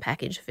processed and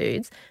packaged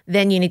foods,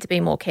 then you need to be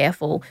more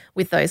careful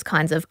with those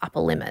kinds of upper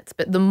limits.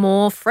 But the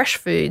more fresh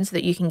foods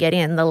that you can get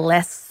in, the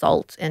less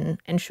salt and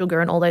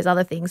sugar and all those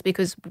other things,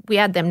 because we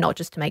add them not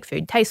just to make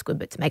food taste good,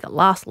 but to make it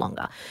last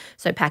longer.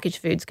 So packaged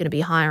food's going to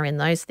be higher in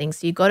those things.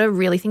 So you've got to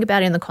really think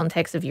about it in the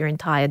context of your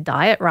entire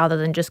diet rather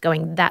than just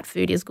going that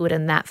food is good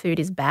and that food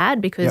is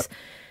bad, because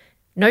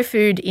no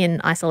food in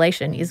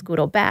isolation is good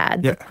or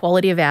bad. The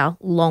quality of our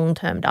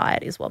long-term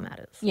diet is what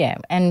matters. Yeah,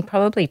 and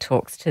probably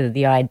talks to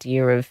the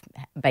idea of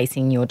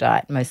basing your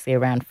diet mostly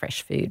around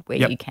fresh food where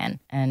you can,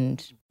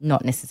 and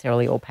not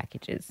necessarily all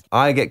packages.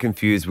 I get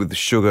confused with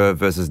sugar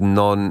versus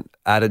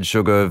non-added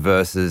sugar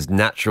versus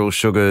natural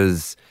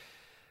sugars.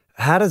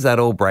 How does that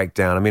all break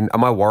down? I mean,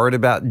 am I worried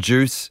about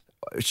juice?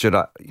 Should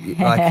I,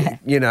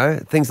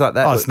 things like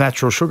that? Oh, it's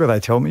natural sugar,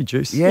 they tell me,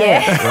 juice.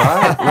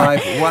 Right?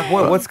 Like,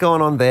 what's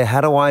going on there?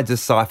 How do I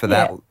decipher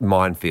that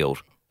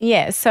minefield?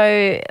 Yeah,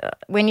 so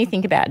when you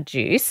think about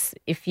juice,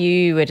 if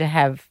you were to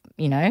have,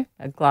 a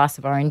glass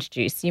of orange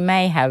juice, you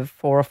may have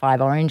 4 or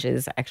 5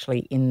 oranges actually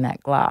in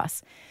that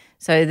glass.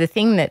 So the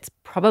thing that's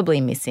probably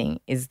missing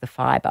is the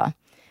fibre,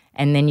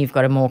 and then you've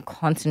got a more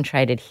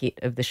concentrated hit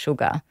of the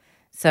sugar.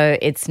 So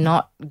it's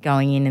not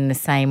going in the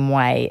same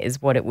way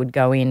as what it would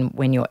go in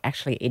when you're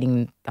actually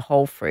eating the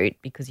whole fruit,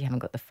 because you haven't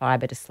got the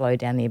fibre to slow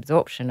down the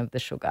absorption of the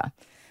sugar.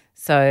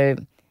 So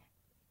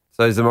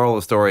is the moral of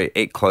the story,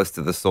 eat close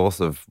to the source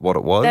of what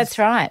it was? That's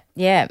right.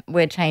 Yeah,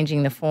 we're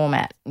changing the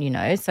format,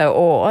 So,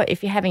 or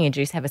if you're having a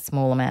juice, have a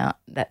small amount,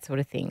 that sort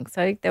of thing.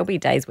 So there'll be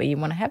days where you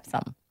want to have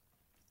some,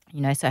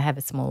 so have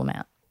a small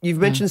amount. you've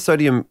mentioned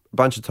sodium a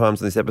bunch of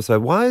times in this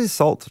episode. Why is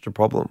salt such a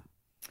problem?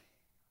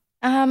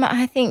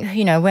 I think,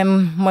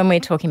 when we're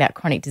talking about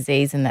chronic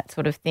disease and that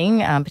sort of thing,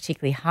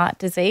 particularly heart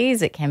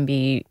disease, it can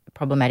be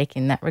problematic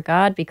in that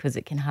regard because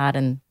it can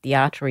harden the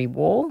artery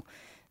wall.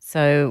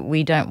 So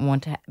we don't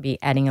want to be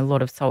adding a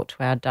lot of salt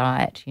to our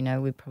diet.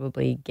 We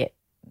probably get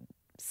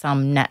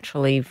some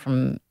naturally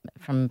from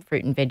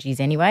fruit and veggies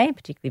anyway,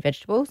 particularly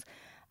vegetables.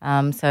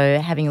 So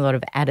having a lot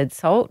of added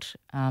salt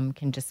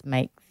can just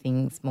make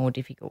things more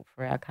difficult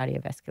for our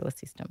cardiovascular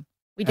system.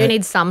 We do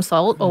need some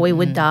salt or we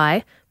would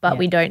die, but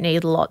we don't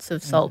need lots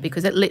of salt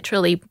because it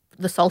literally,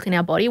 the salt in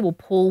our body will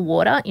pull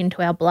water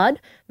into our blood,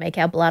 make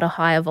our blood a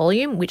higher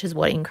volume, which is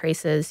what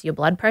increases your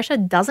blood pressure.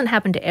 Doesn't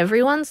happen to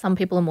everyone. Some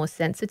people are more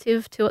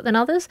sensitive to it than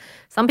others.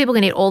 Some people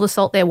can eat all the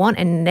salt they want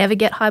and never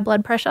get high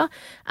blood pressure.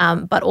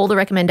 But all the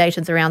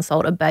recommendations around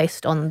salt are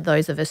based on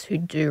those of us who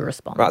do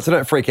respond. Right, so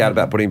don't freak out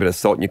about putting a bit of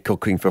salt in your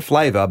cooking for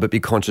flavour, but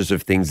be conscious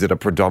of things that are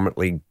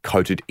predominantly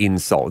coated in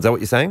salt. Is that what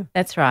you're saying?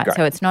 That's right. Great.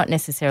 So it's not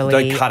necessarily...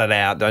 Don't cut it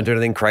out. Don't do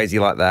anything crazy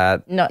like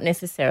that. Not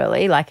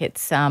necessarily. Like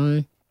it's...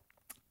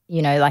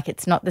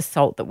 it's not the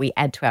salt that we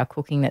add to our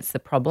cooking that's the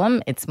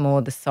problem. It's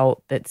more the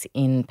salt that's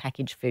in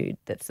packaged food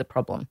that's the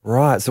problem.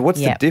 Right. So what's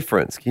the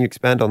difference? Can you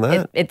expand on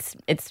that? It's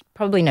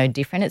probably no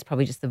different. It's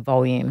probably just the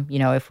volume.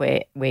 If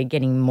we're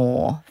getting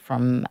more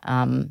from,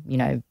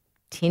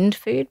 tinned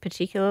food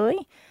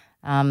particularly,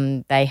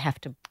 they have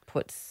to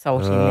put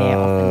salt in there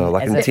often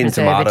like as in a tinned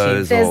preservative.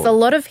 tomatoes. There's a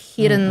lot of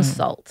hidden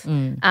salt.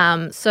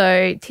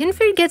 So tin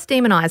food gets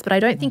demonized, but I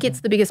don't think it's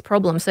the biggest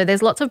problem. So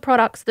there's lots of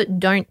products that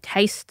don't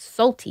taste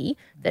salty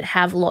that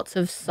have lots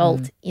of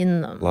salt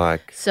in them.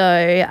 Like?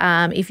 So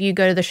if you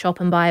go to the shop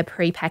and buy a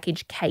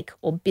pre-packaged cake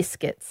or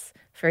biscuits,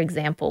 for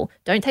example,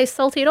 don't taste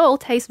salty at all,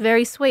 taste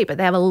very sweet, but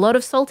they have a lot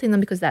of salt in them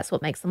because that's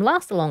what makes them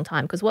last a long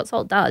time. Because what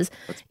salt does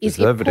is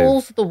it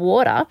pulls the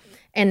water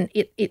and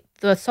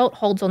the salt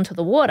holds onto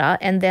the water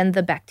and then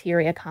the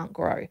bacteria can't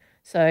grow.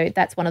 So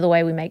that's one of the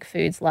way we make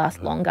foods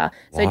last longer.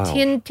 So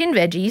tin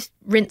veggies,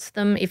 rinse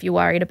them if you're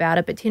worried about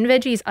it, but tin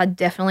veggies are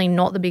definitely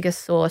not the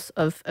biggest source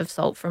of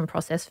salt from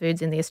processed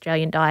foods in the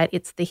Australian diet.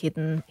 It's the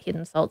hidden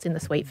salts in the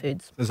sweet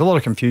foods. There's a lot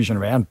of confusion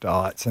around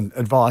diets and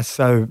advice.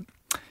 So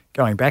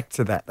going back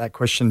to that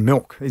question,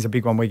 milk is a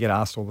big one we get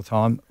asked all the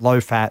time.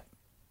 Low fat,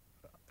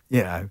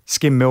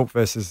 skim milk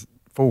versus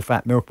full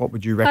fat milk. What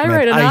would you recommend? I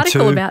wrote an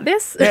article about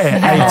this.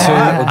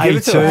 Yeah,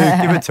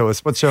 A2. Give it to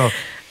us. What's your...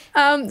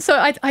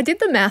 So I did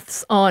the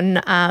maths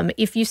on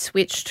if you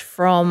switched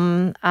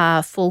from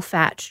full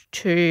fat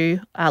to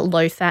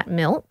low fat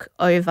milk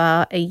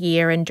over a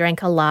year and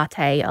drank a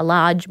latte, a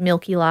large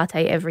milky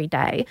latte every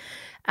day,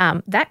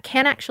 that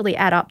can actually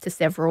add up to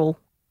several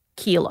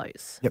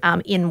kilos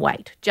in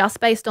weight, just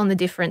based on the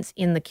difference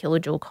in the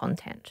kilojoule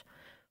content.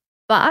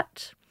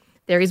 But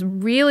there is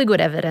really good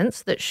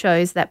evidence that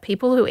shows that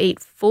people who eat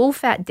full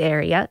fat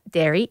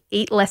dairy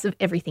eat less of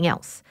everything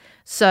else.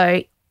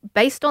 So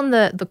based on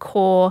the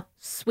core,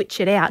 switch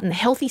it out. And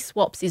healthy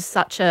swaps is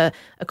such a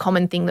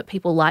common thing that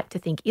people like to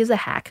think is a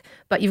hack.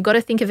 But you've got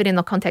to think of it in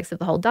the context of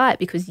the whole diet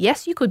because,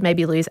 yes, you could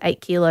maybe lose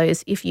 8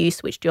 kilos if you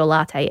switched your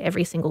latte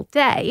every single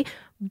day,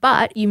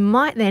 but you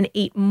might then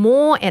eat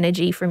more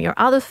energy from your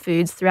other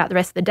foods throughout the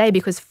rest of the day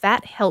because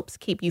fat helps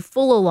keep you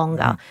fuller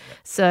longer.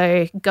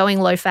 So going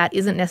low fat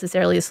isn't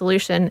necessarily a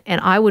solution.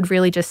 And I would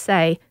really just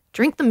say,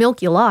 drink the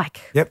milk you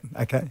like. Yep.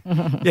 Okay.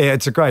 Yeah,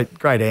 it's a great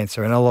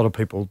answer. And a lot of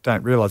people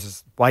don't realise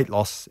is weight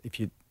loss, if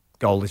your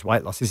goal is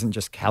weight loss, isn't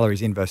just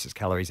calories in versus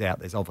calories out.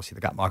 There's obviously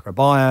the gut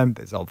microbiome.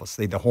 There's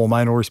obviously the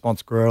hormonal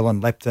response,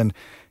 ghrelin, leptin.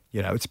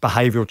 It's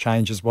behavioural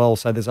change as well.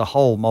 So there's a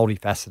whole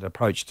multifaceted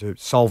approach to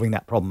solving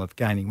that problem of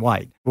gaining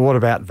weight. But what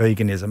about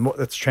veganism?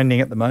 That's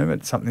trending at the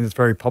moment, something that's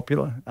very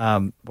popular.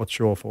 What's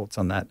your thoughts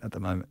on that at the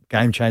moment?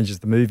 Game Changers,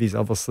 the movie's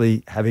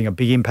obviously having a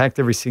big impact.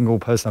 Every single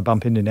person I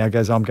bump into now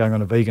goes, I'm going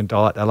on a vegan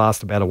diet. They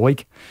last about a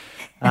week.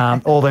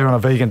 Or they're on a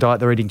vegan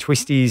diet, they're eating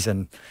twisties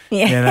and,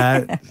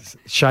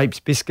 shapes,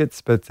 biscuits.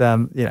 But,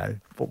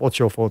 what's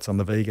your thoughts on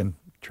the vegan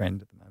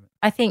trend at the moment?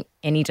 I think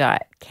any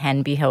diet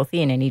can be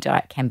healthy and any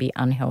diet can be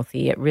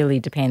unhealthy. It really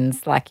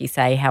depends, like you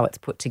say, how it's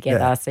put together.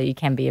 Yeah. So you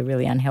can be a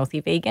really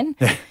unhealthy vegan.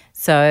 Yeah.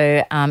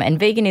 So, and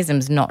veganism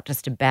is not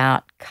just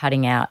about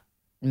cutting out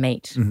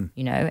meat,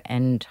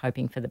 and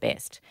hoping for the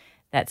best.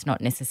 That's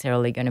not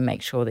necessarily going to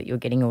make sure that you're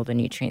getting all the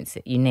nutrients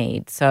that you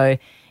need. So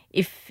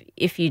if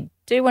you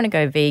do want to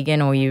go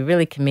vegan or you're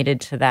really committed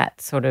to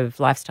that sort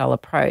of lifestyle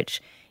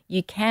approach,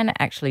 you can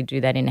actually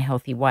do that in a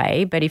healthy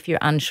way. But if you're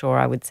unsure,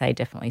 I would say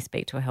definitely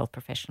speak to a health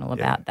professional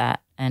about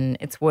that. And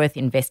it's worth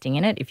investing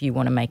in it if you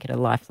want to make it a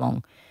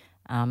lifelong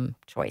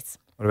choice.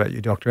 What about you,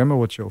 Dr. Emma?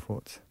 What's your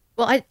thoughts?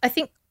 Well, I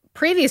think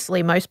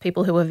previously most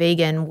people who were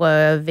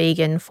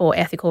vegan for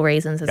ethical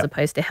reasons as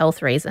opposed to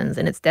health reasons.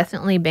 And it's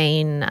definitely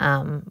been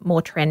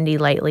more trendy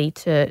lately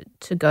to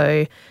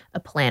go a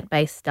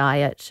plant-based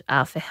diet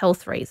for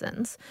health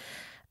reasons.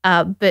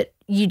 But,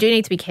 you do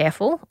need to be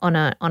careful on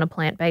a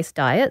plant-based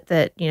diet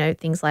that,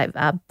 things like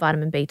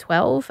vitamin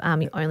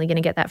B12, you're only going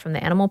to get that from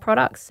the animal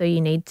products. So you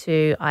need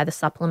to either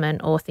supplement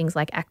or things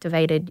like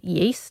activated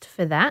yeast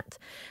for that.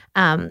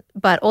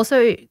 But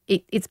also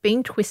it's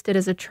being twisted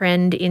as a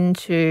trend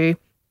into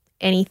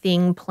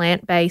anything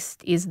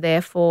plant-based is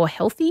therefore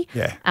healthy.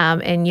 Yeah.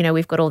 And,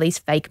 we've got all these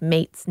fake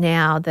meats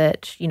now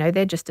that,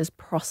 they're just as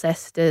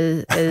processed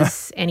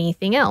as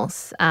anything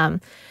else.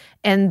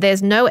 And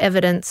there's no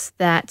evidence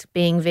that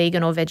being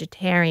vegan or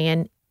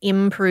vegetarian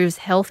improves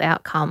health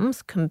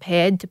outcomes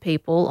compared to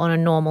people on a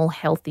normal,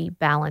 healthy,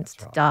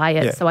 balanced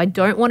diet. Yeah. So I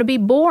don't want to be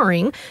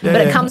boring,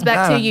 but it comes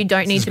back to you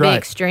don't need to be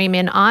extreme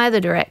in either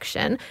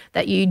direction,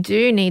 that you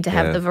do need to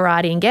have the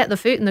variety and get the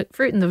fruit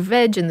and the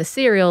veg and the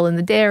cereal and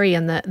the dairy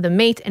and the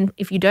meat. And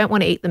if you don't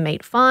want to eat the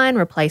meat, fine,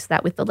 replace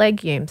that with the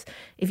legumes.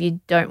 If you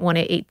don't want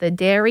to eat the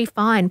dairy,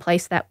 fine,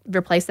 replace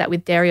that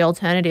with dairy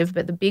alternative.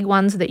 But the big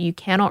ones that you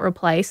cannot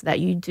replace, that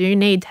you do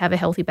need to have a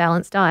healthy,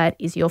 balanced diet,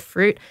 is your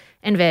fruit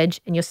and veg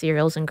and your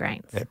cereals and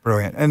grains. Yeah,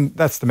 brilliant. And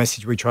that's the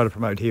message we try to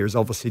promote here, is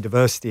obviously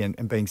diversity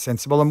and being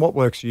sensible. And what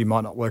works for you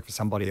might not work for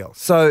somebody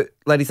else. So,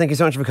 ladies, thank you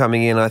so much for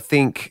coming in. I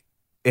think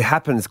it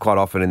happens quite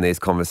often in these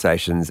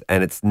conversations,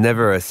 and it's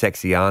never a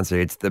sexy answer.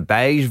 It's the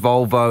beige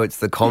Volvo, it's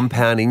the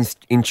compound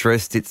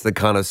interest, it's the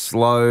kind of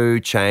slow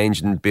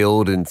change and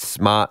build and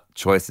smart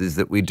choices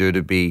that we do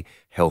to be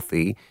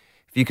healthy.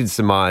 If you could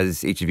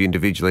surmise, each of you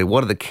individually,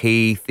 what are the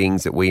key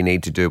things that we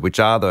need to do, which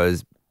are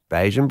those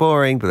beige and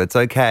boring, but that's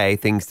okay,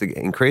 things to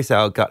increase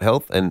our gut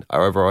health and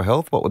our overall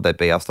health? What would they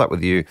be? I'll start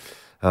with you,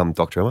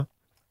 Dr. Emma.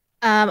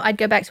 I'd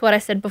go back to what I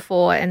said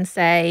before and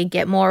say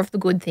get more of the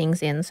good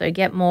things in. So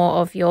get more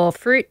of your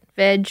fruit,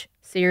 veg,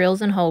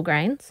 cereals and whole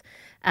grains.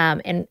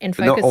 And focus.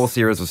 But not all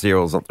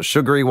cereals, not the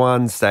sugary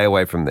ones. Stay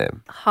away from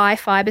them. High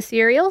fiber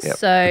cereals. Yep,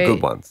 so the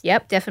good ones.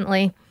 Yep,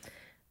 definitely.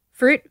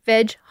 Fruit,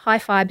 veg, high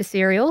fiber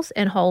cereals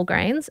and whole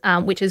grains,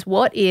 which is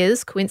what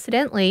is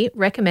coincidentally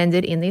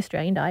recommended in the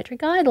Australian Dietary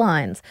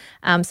Guidelines.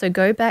 So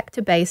go back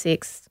to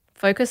basics,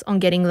 focus on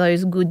getting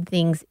those good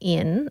things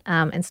in,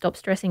 and stop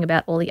stressing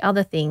about all the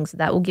other things.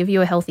 That will give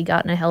you a healthy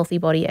gut and a healthy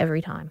body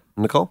every time.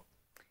 Nicole?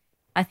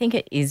 I think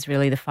it is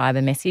really the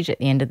fibre message at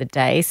the end of the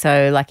day.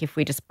 So like if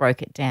we just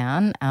broke it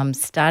down,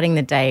 starting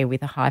the day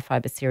with a high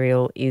fibre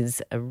cereal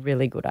is a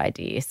really good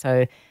idea.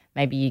 So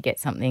maybe you get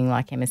something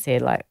like Emma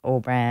said, like All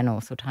Bran or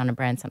Sultana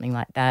Bran, something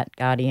like that,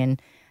 Guardian.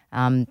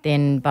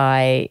 Then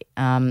by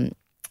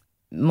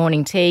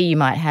morning tea, you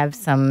might have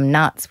some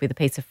nuts with a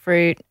piece of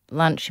fruit.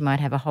 Lunch, you might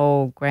have a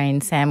whole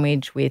grain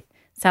sandwich with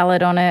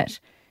salad on it.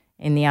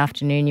 In the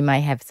afternoon, you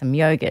may have some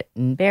yogurt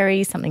and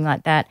berries, something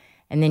like that.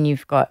 And then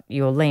you've got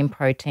your lean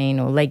protein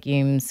or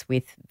legumes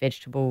with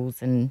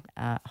vegetables and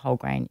whole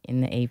grain in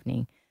the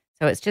evening.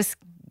 So it's just,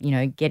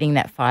 getting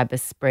that fibre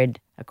spread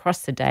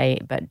across the day,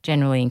 but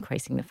generally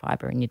increasing the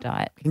fibre in your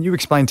diet. Can you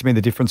explain to me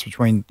the difference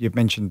between, you've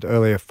mentioned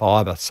earlier,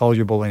 fibre,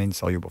 soluble and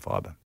insoluble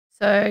fibre?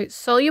 So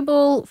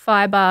soluble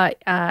fibre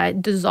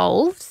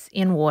dissolves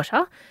in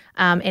water,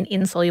 and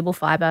insoluble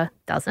fibre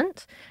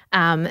doesn't.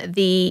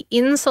 The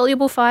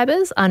insoluble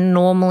fibres are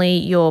normally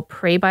your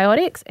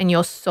prebiotics, and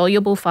your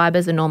soluble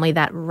fibres are normally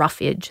that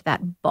roughage,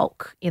 that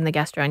bulk in the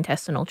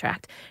gastrointestinal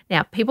tract.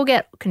 Now, people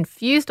get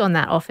confused on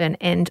that often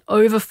and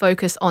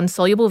over-focus on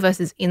soluble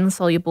versus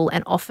insoluble,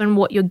 and often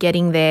what you're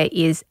getting there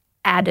is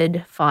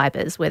added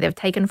fibres, where they've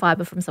taken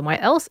fibre from somewhere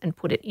else and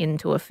put it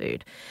into a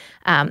food.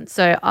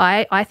 So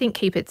I think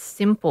keep it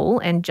simple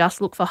and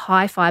just look for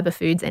high fibre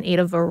foods and eat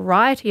a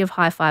variety of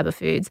high fibre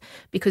foods,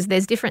 because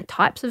there's different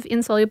types of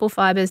insoluble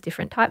fibres,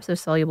 different types of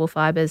soluble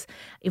fibres.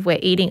 If we're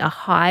eating a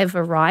high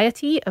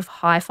variety of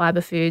high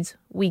fibre foods,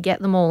 we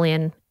get them all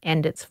in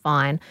and it's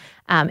fine.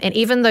 And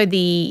even though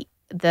the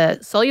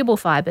soluble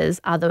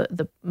fibres are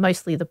the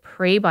mostly the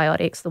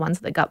prebiotics, the ones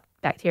that the gut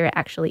bacteria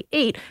actually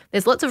eat,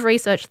 there's lots of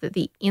research that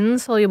the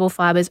insoluble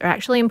fibres are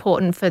actually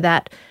important for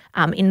that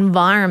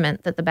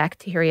environment that the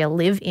bacteria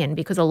live in,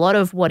 because a lot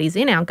of what is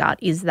in our gut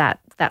is that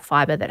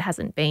fibre that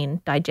hasn't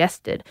been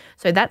digested.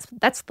 So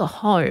that's the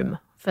home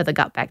for the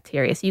gut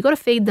bacteria. So you've got to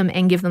feed them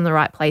and give them the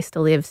right place to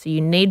live. So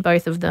you need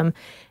both of them.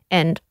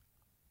 And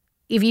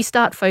if you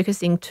start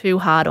focusing too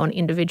hard on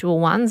individual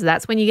ones,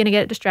 that's when you're going to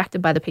get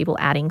distracted by the people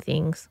adding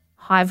things.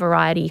 High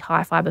variety,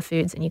 high fibre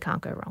foods, and you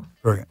can't go wrong.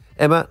 Brilliant.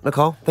 Emma,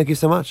 Nicole, thank you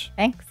so much.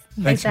 Thanks.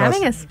 Thanks for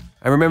having us.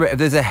 And remember, if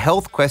there's a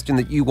health question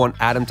that you want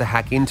Adam to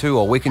hack into,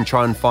 or we can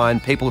try and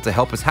find people to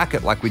help us hack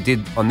it like we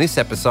did on this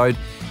episode,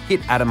 hit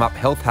Adam up,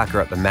 health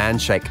hacker, at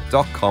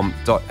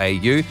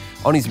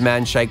themanshake.com.au, on his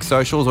Manshake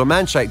socials or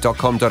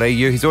manshake.com.au.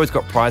 He's always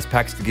got prize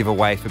packs to give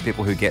away for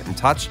people who get in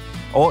touch,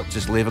 or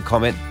just leave a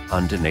comment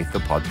underneath the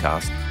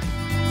podcast.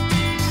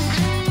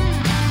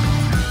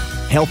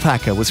 Health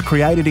Hacker was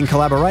created in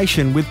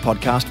collaboration with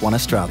Podcast One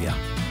Australia.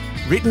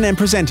 Written and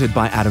presented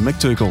by Adam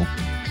MacDougall.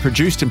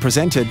 Produced and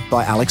presented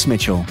by Alex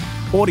Mitchell.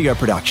 Audio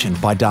production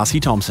by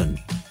Darcy Thompson.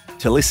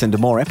 To listen to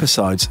more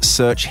episodes,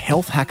 search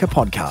Health Hacker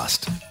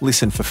Podcast.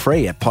 Listen for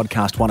free at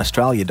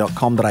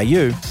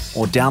podcastoneaustralia.com.au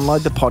or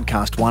download the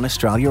Podcast One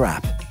Australia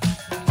app.